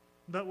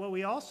 But what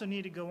we also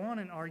need to go on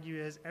and argue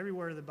is every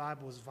word of the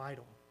Bible is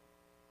vital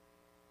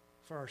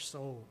for our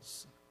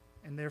souls.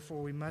 And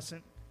therefore we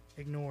mustn't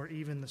ignore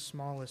even the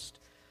smallest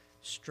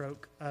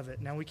stroke of it.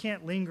 Now we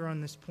can't linger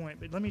on this point,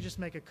 but let me just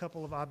make a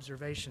couple of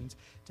observations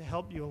to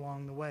help you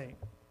along the way.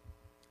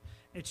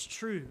 It's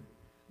true.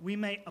 We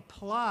may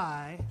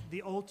apply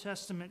the Old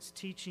Testament's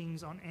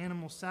teachings on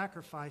animal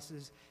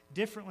sacrifices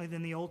differently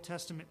than the Old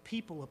Testament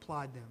people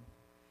applied them,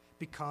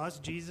 because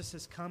Jesus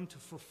has come to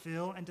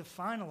fulfill and to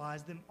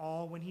finalize them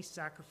all when he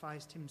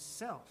sacrificed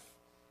himself.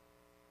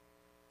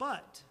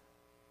 But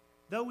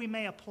though we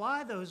may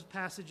apply those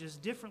passages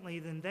differently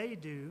than they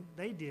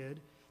did,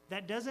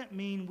 that doesn't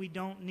mean we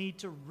don't need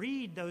to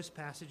read those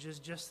passages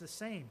just the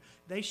same.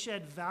 They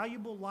shed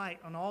valuable light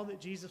on all that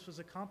Jesus was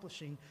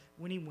accomplishing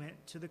when he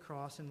went to the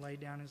cross and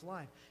laid down his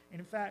life. And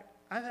in fact,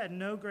 I've had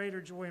no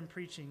greater joy in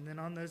preaching than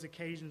on those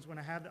occasions when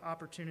I have the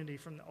opportunity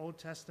from the Old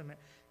Testament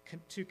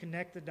to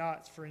connect the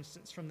dots, for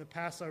instance, from the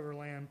Passover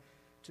lamb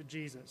to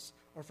Jesus,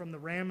 or from the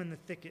ram in the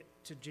thicket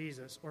to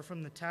Jesus, or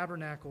from the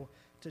tabernacle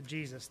to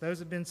Jesus. Those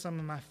have been some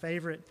of my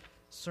favorite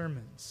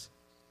sermons.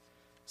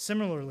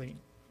 Similarly,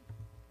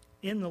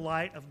 in the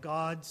light of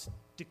God's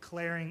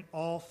declaring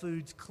all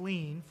foods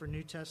clean for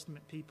New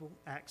Testament people,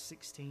 Acts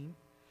 16,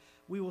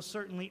 we will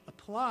certainly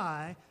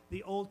apply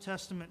the Old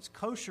Testament's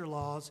kosher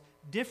laws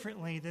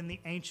differently than the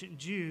ancient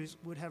Jews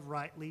would have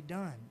rightly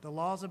done. The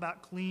laws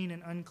about clean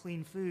and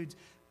unclean foods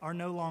are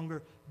no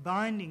longer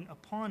binding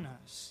upon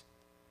us.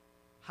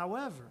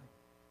 However,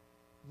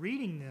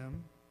 reading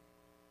them,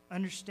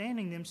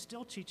 understanding them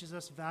still teaches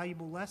us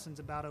valuable lessons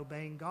about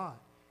obeying God,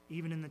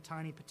 even in the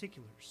tiny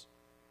particulars.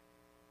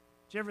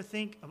 Did you ever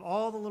think of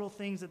all the little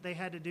things that they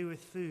had to do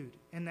with food,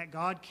 and that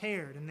God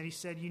cared, and that he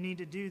said, you need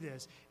to do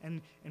this?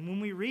 And when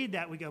we read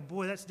that, we go,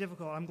 boy, that's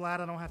difficult. I'm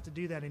glad I don't have to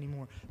do that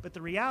anymore. But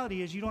the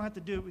reality is you don't have to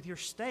do it with your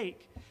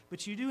steak,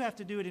 but you do have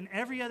to do it in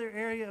every other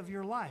area of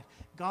your life.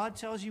 God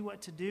tells you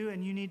what to do,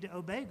 and you need to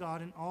obey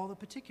God in all the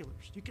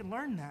particulars. You can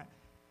learn that.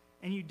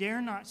 And you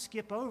dare not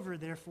skip over,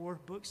 therefore,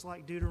 books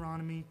like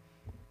Deuteronomy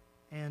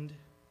and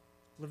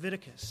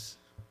Leviticus.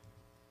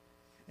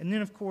 And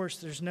then, of course,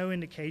 there's no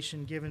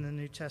indication given in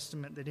the New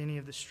Testament that any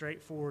of the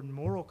straightforward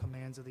moral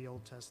commands of the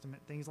Old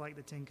Testament, things like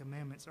the Ten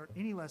Commandments, are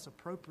any less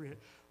appropriate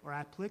or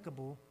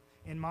applicable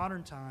in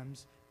modern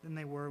times than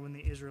they were when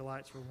the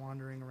Israelites were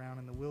wandering around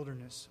in the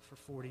wilderness for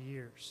 40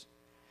 years.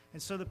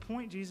 And so the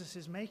point Jesus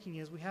is making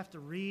is we have to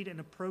read and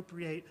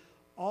appropriate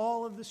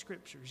all of the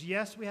Scriptures.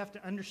 Yes, we have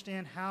to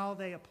understand how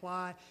they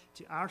apply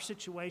to our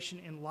situation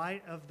in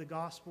light of the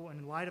gospel and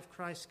in light of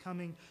Christ's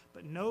coming,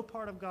 but no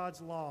part of God's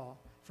law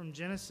from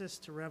Genesis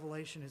to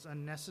Revelation is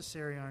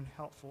unnecessary or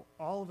unhelpful.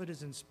 All of it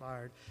is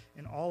inspired,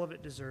 and all of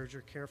it deserves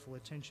your careful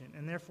attention.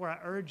 And therefore, I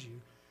urge you,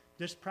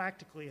 just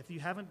practically, if you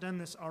haven't done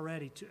this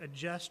already, to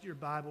adjust your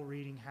Bible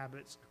reading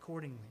habits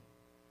accordingly.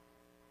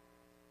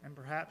 And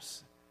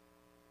perhaps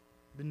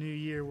the new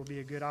year will be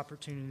a good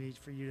opportunity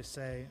for you to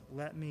say,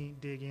 let me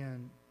dig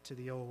in to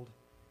the Old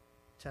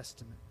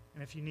Testament.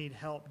 And if you need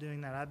help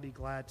doing that, I'd be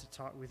glad to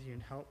talk with you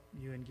and help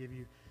you and give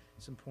you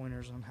some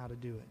pointers on how to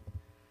do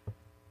it.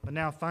 But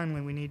now,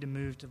 finally, we need to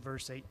move to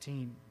verse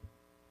 18.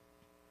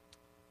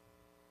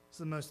 It's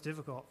the most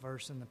difficult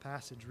verse in the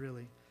passage,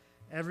 really.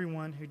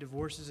 Everyone who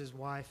divorces his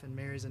wife and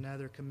marries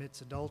another commits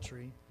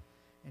adultery,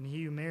 and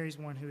he who marries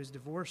one who is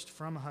divorced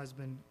from a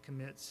husband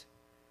commits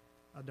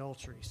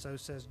adultery. So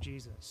says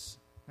Jesus.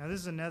 Now, this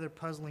is another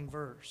puzzling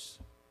verse,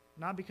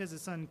 not because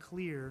it's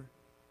unclear,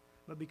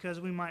 but because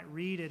we might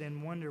read it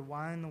and wonder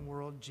why in the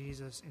world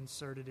Jesus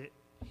inserted it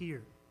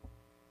here.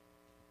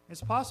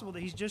 It's possible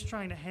that he's just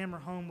trying to hammer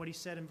home what he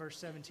said in verse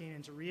 17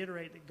 and to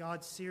reiterate that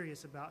God's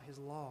serious about his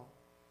law.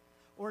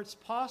 Or it's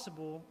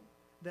possible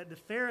that the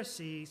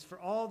Pharisees, for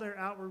all their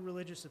outward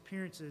religious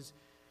appearances,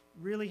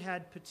 really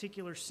had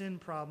particular sin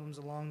problems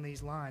along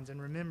these lines.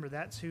 And remember,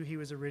 that's who he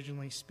was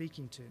originally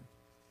speaking to.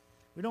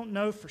 We don't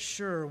know for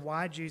sure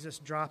why Jesus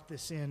dropped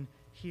this in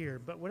here,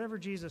 but whatever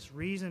Jesus'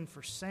 reason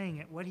for saying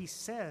it, what he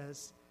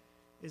says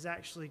is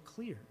actually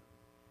clear.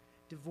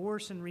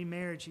 Divorce and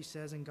remarriage, he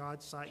says, in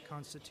God's sight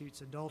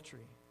constitutes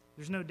adultery.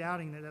 There's no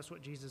doubting that that's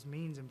what Jesus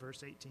means in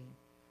verse 18.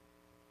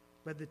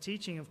 But the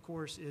teaching, of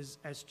course, is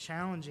as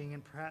challenging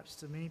and perhaps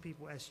to many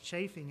people as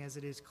chafing as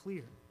it is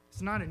clear.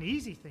 It's not an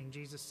easy thing,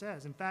 Jesus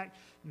says. In fact,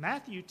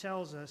 Matthew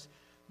tells us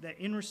that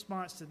in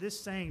response to this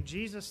saying,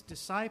 Jesus'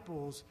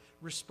 disciples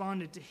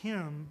responded to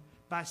him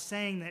by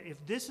saying that if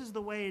this is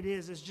the way it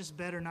is, it's just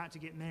better not to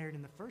get married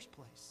in the first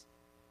place.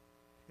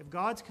 If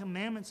God's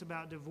commandments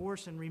about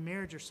divorce and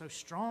remarriage are so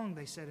strong,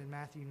 they said in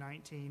Matthew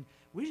 19,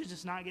 we should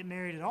just not get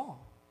married at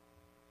all.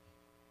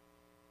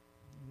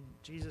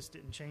 Jesus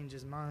didn't change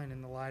his mind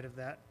in the light of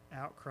that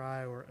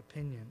outcry or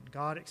opinion.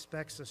 God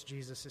expects us,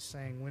 Jesus is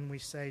saying, when we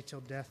say till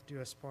death do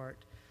us part,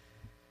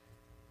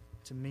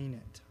 to mean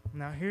it.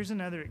 Now here's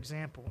another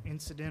example,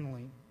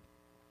 incidentally,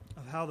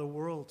 of how the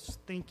world's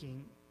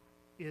thinking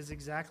is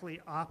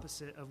exactly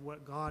opposite of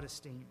what God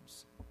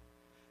esteems.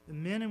 The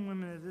men and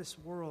women of this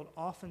world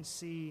often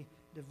see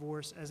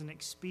divorce as an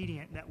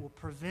expedient that will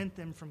prevent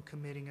them from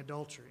committing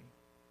adultery.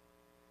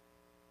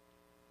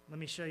 Let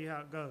me show you how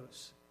it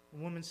goes.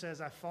 A woman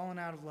says, I've fallen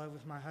out of love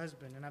with my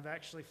husband, and I've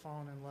actually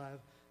fallen in love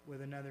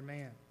with another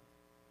man.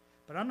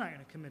 But I'm not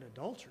going to commit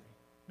adultery.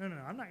 No,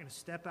 I'm not going to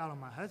step out on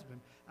my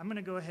husband. I'm going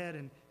to go ahead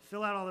and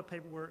fill out all the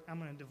paperwork. I'm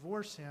going to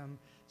divorce him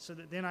so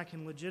that then I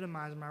can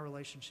legitimize my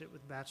relationship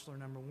with bachelor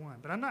number one.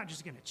 But I'm not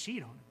just going to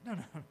cheat on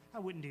him. No, I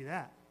wouldn't do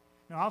that.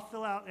 No, I'll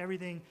fill out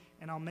everything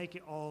and I'll make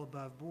it all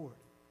above board.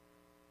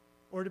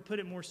 Or to put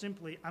it more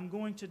simply, I'm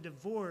going to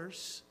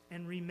divorce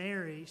and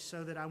remarry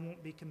so that I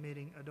won't be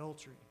committing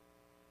adultery.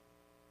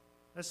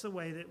 That's the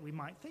way that we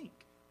might think.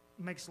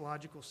 It makes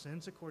logical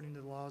sense according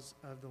to the laws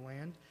of the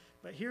land.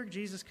 But here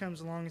Jesus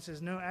comes along and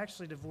says, no,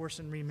 actually divorce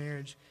and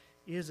remarriage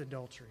is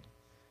adultery.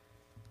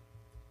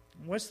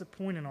 What's the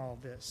point in all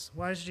of this?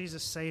 Why does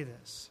Jesus say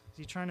this? Is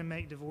he trying to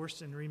make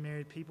divorced and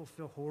remarried people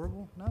feel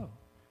horrible? No.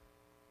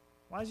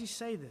 Why does he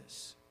say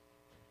this?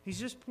 He's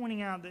just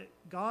pointing out that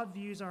God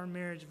views our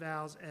marriage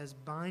vows as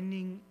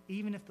binding,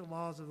 even if the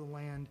laws of the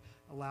land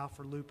allow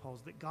for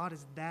loopholes, that God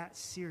is that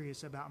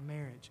serious about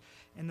marriage.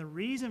 And the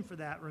reason for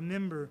that,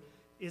 remember,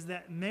 is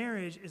that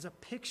marriage is a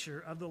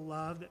picture of the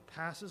love that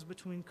passes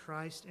between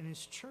Christ and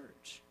his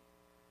church.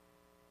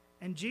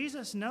 And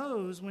Jesus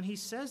knows when he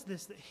says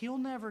this that he'll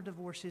never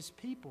divorce his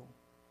people.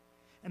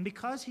 And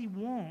because he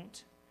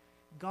won't,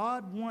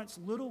 God wants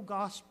little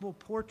gospel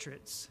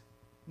portraits,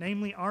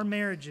 namely our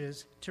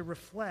marriages, to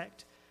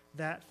reflect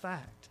that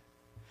fact.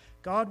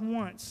 God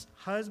wants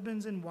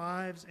husbands and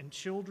wives and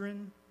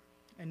children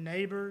and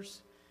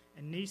neighbors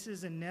and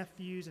nieces and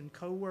nephews and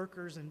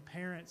co-workers and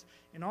parents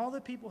and all the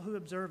people who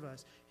observe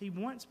us. He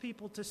wants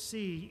people to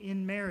see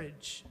in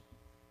marriages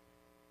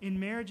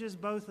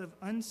both of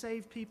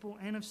unsaved people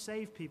and of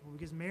saved people,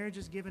 because marriage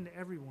is given to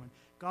everyone.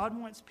 God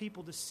wants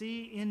people to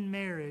see in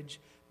marriage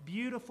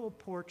beautiful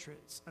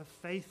portraits of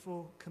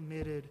faithful,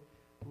 committed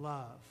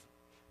love,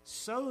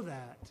 so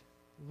that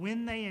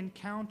when they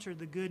encounter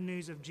the good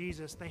news of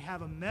Jesus, they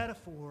have a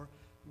metaphor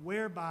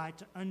whereby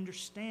to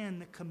understand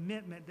the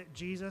commitment that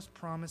Jesus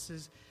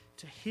promises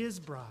to his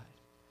bride.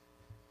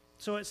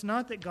 So it's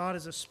not that God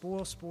is a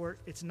spoil sport.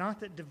 It's not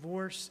that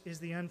divorce is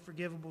the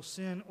unforgivable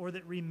sin or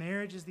that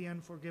remarriage is the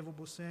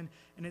unforgivable sin.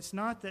 And it's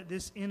not that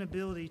this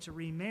inability to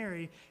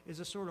remarry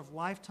is a sort of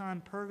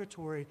lifetime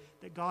purgatory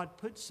that God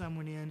puts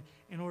someone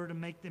in order to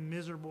make them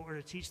miserable or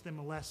to teach them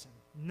a lesson.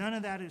 None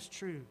of that is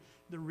true.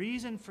 The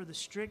reason for the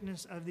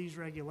strictness of these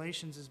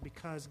regulations is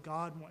because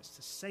God wants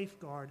to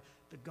safeguard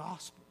the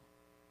gospel.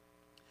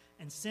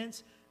 And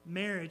since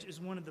marriage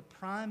is one of the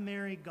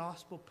primary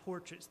gospel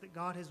portraits that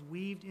God has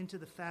weaved into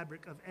the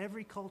fabric of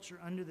every culture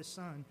under the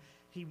sun,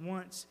 he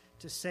wants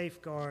to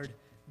safeguard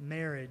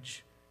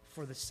marriage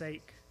for the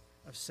sake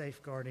of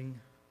safeguarding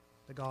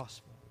the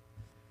gospel.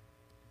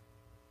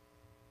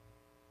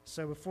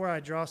 So before I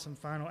draw some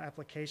final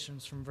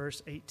applications from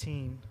verse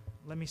 18,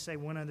 let me say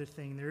one other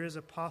thing. There is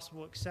a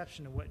possible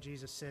exception to what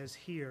Jesus says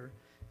here,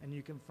 and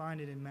you can find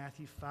it in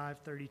Matthew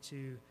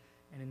 5:32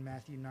 and in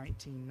Matthew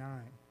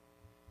 19:9.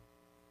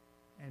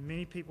 And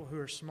many people who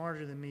are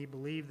smarter than me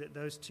believe that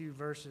those two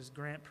verses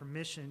grant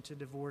permission to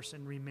divorce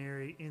and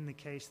remarry in the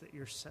case that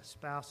your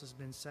spouse has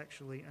been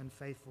sexually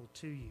unfaithful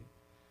to you.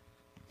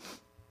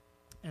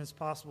 And it's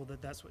possible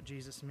that that's what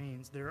Jesus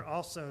means. There are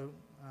also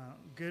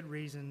good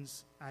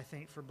reasons, I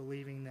think, for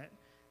believing that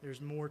there's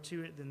more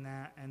to it than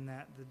that, and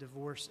that the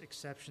divorce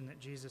exception that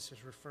Jesus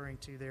is referring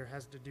to there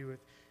has to do with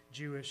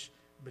Jewish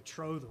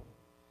betrothal,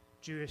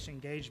 Jewish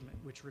engagement,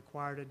 which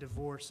required a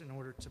divorce in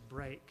order to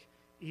break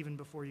even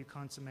before you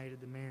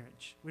consummated the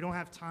marriage. We don't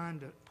have time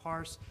to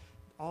parse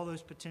all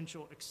those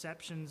potential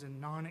exceptions and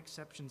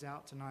non-exceptions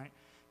out tonight,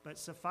 but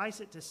suffice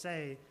it to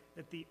say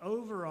that the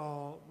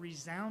overall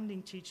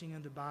resounding teaching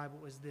of the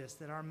Bible is this,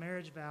 that our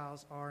marriage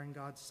vows are in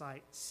God's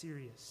sight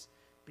serious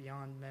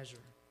beyond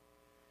measure.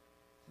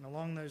 And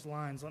along those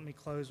lines, let me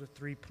close with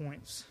 3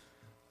 points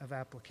of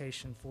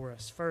application for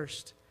us.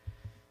 First,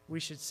 we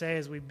should say,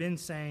 as we've been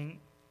saying,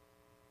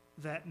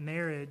 that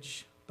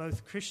marriage,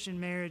 both Christian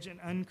marriage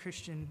and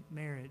unchristian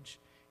marriage,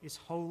 is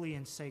holy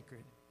and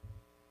sacred.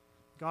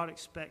 God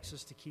expects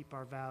us to keep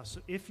our vows.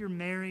 So if you're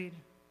married,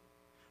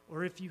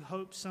 or if you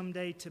hope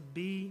someday to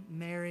be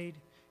married,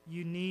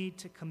 you need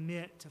to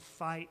commit to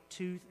fight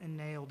tooth and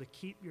nail to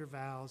keep your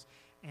vows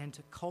and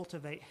to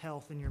cultivate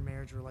health in your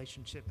marriage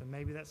relationship. And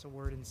maybe that's a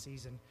word in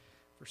season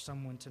for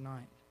someone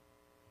tonight.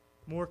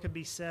 More could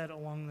be said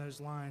along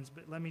those lines,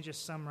 but let me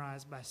just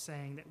summarize by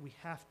saying that we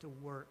have to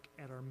work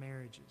at our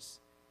marriages.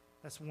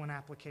 That's one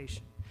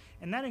application.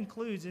 And that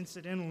includes,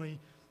 incidentally,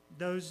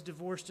 those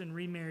divorced and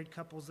remarried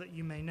couples that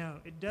you may know.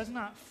 It does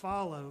not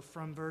follow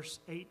from verse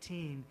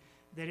 18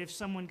 that if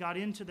someone got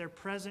into their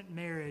present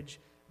marriage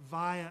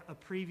via a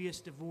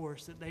previous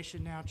divorce, that they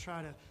should now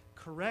try to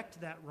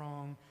correct that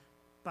wrong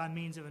by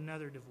means of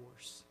another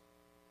divorce,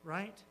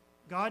 right?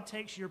 God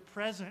takes your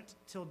present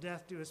till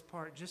death do us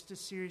part just as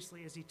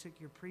seriously as he took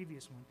your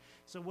previous one.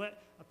 So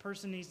what a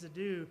person needs to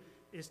do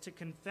is to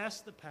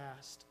confess the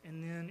past,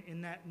 and then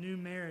in that new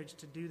marriage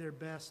to do their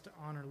best to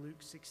honor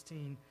Luke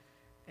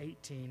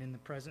 16:18 in the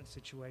present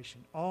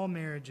situation. All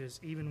marriages,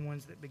 even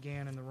ones that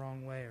began in the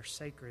wrong way, are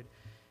sacred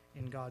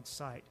in God's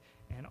sight,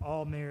 and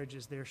all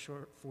marriages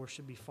therefore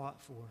should be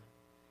fought for.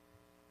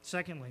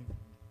 Secondly,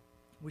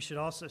 we should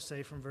also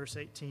say from verse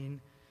 18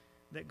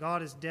 that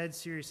God is dead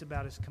serious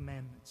about his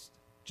commandments.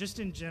 Just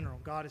in general,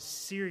 God is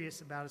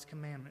serious about his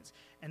commandments,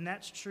 and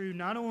that's true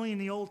not only in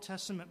the Old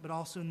Testament but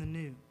also in the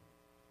New.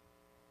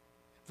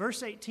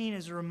 Verse 18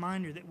 is a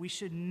reminder that we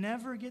should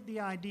never get the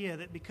idea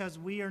that because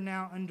we are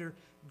now under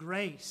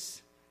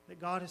grace,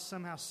 that God has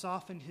somehow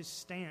softened his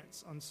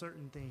stance on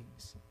certain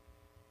things.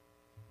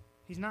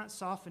 He's not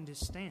softened his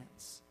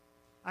stance.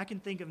 I can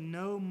think of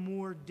no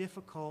more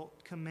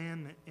difficult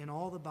commandment in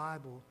all the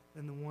Bible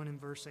than the one in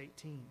verse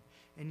 18.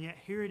 And yet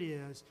here it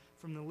is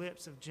from the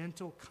lips of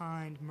gentle,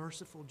 kind,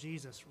 merciful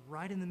Jesus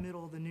right in the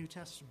middle of the New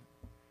Testament.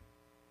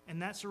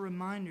 And that's a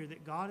reminder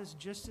that God is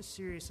just as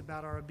serious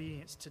about our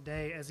obedience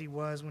today as he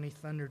was when he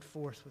thundered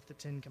forth with the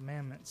 10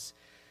 Commandments,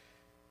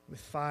 with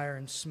fire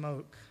and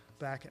smoke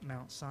back at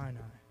Mount Sinai.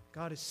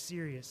 God is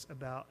serious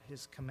about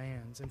his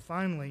commands. And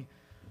finally,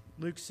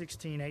 Luke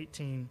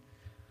 16:18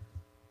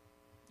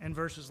 and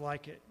verses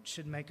like it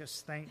should make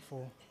us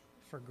thankful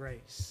for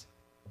grace.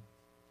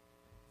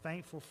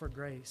 Thankful for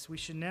grace. We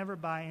should never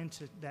buy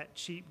into that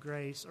cheap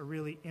grace, or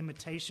really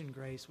imitation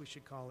grace, we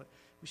should call it.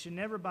 We should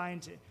never buy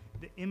into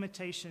the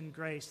imitation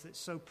grace that's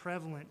so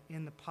prevalent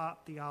in the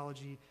pop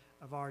theology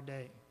of our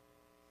day.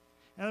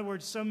 In other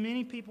words, so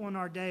many people in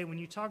our day, when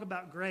you talk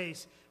about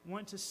grace,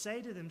 want to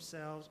say to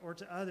themselves or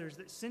to others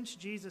that since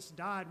Jesus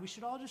died, we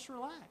should all just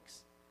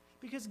relax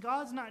because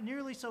God's not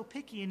nearly so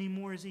picky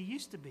anymore as he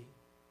used to be.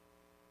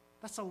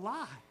 That's a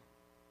lie.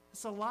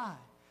 That's a lie.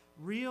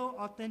 Real,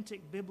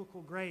 authentic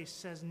biblical grace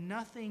says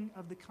nothing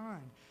of the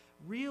kind.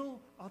 Real,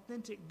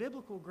 authentic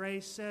biblical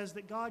grace says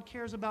that God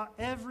cares about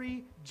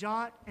every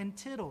jot and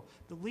tittle,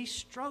 the least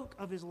stroke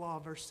of his law,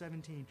 verse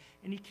 17.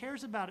 And he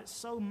cares about it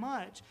so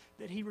much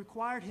that he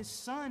required his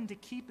Son to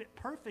keep it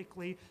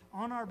perfectly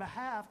on our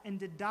behalf and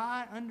to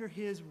die under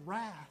his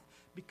wrath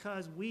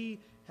because we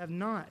have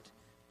not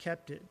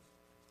kept it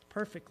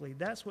perfectly.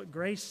 That's what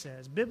grace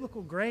says.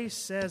 Biblical grace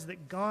says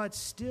that God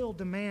still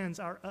demands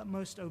our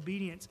utmost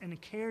obedience and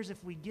cares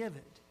if we give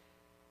it.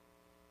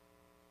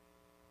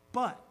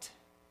 But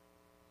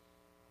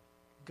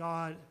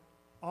God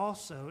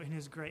also, in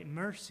his great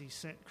mercy,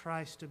 sent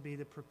Christ to be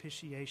the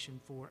propitiation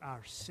for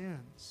our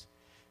sins,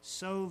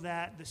 so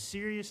that the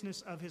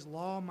seriousness of his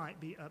law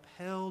might be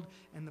upheld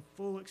and the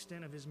full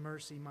extent of his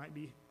mercy might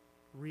be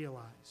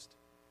realized.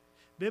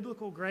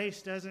 Biblical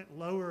grace doesn't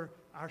lower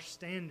our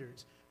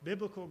standards.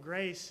 Biblical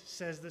grace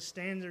says the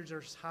standards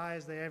are as high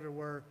as they ever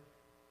were,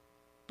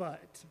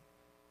 but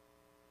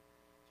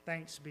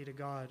thanks be to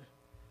God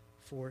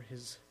for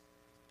his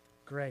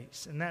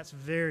grace. And that's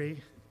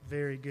very,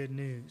 very good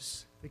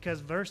news,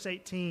 because verse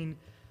 18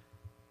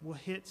 will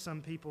hit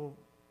some people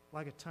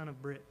like a ton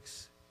of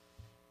bricks.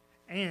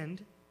 And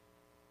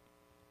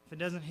if it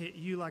doesn't hit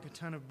you like a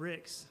ton of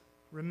bricks,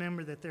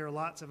 remember that there are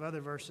lots of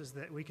other verses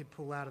that we could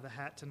pull out of the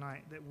hat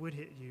tonight that would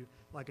hit you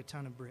like a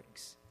ton of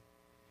bricks.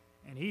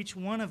 And each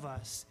one of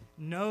us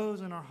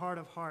knows in our heart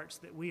of hearts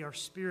that we are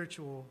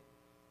spiritual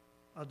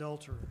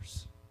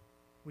adulterers.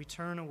 We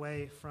turn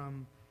away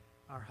from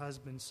our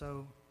husband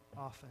so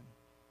often.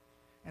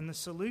 And the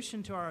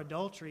solution to our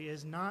adultery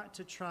is not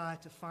to try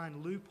to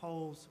find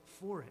loopholes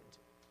for it.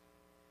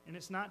 And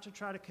it's not to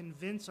try to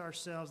convince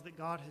ourselves that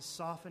God has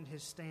softened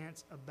his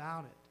stance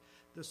about it.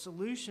 The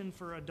solution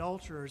for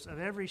adulterers of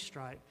every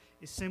stripe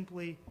is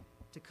simply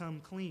to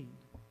come clean,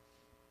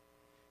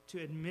 to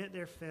admit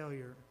their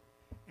failure,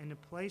 and to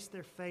place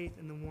their faith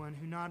in the one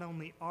who not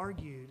only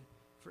argued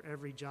for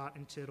every jot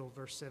and tittle,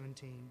 verse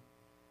 17,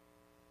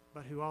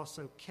 but who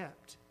also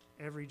kept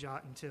every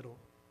jot and tittle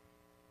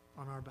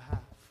on our behalf.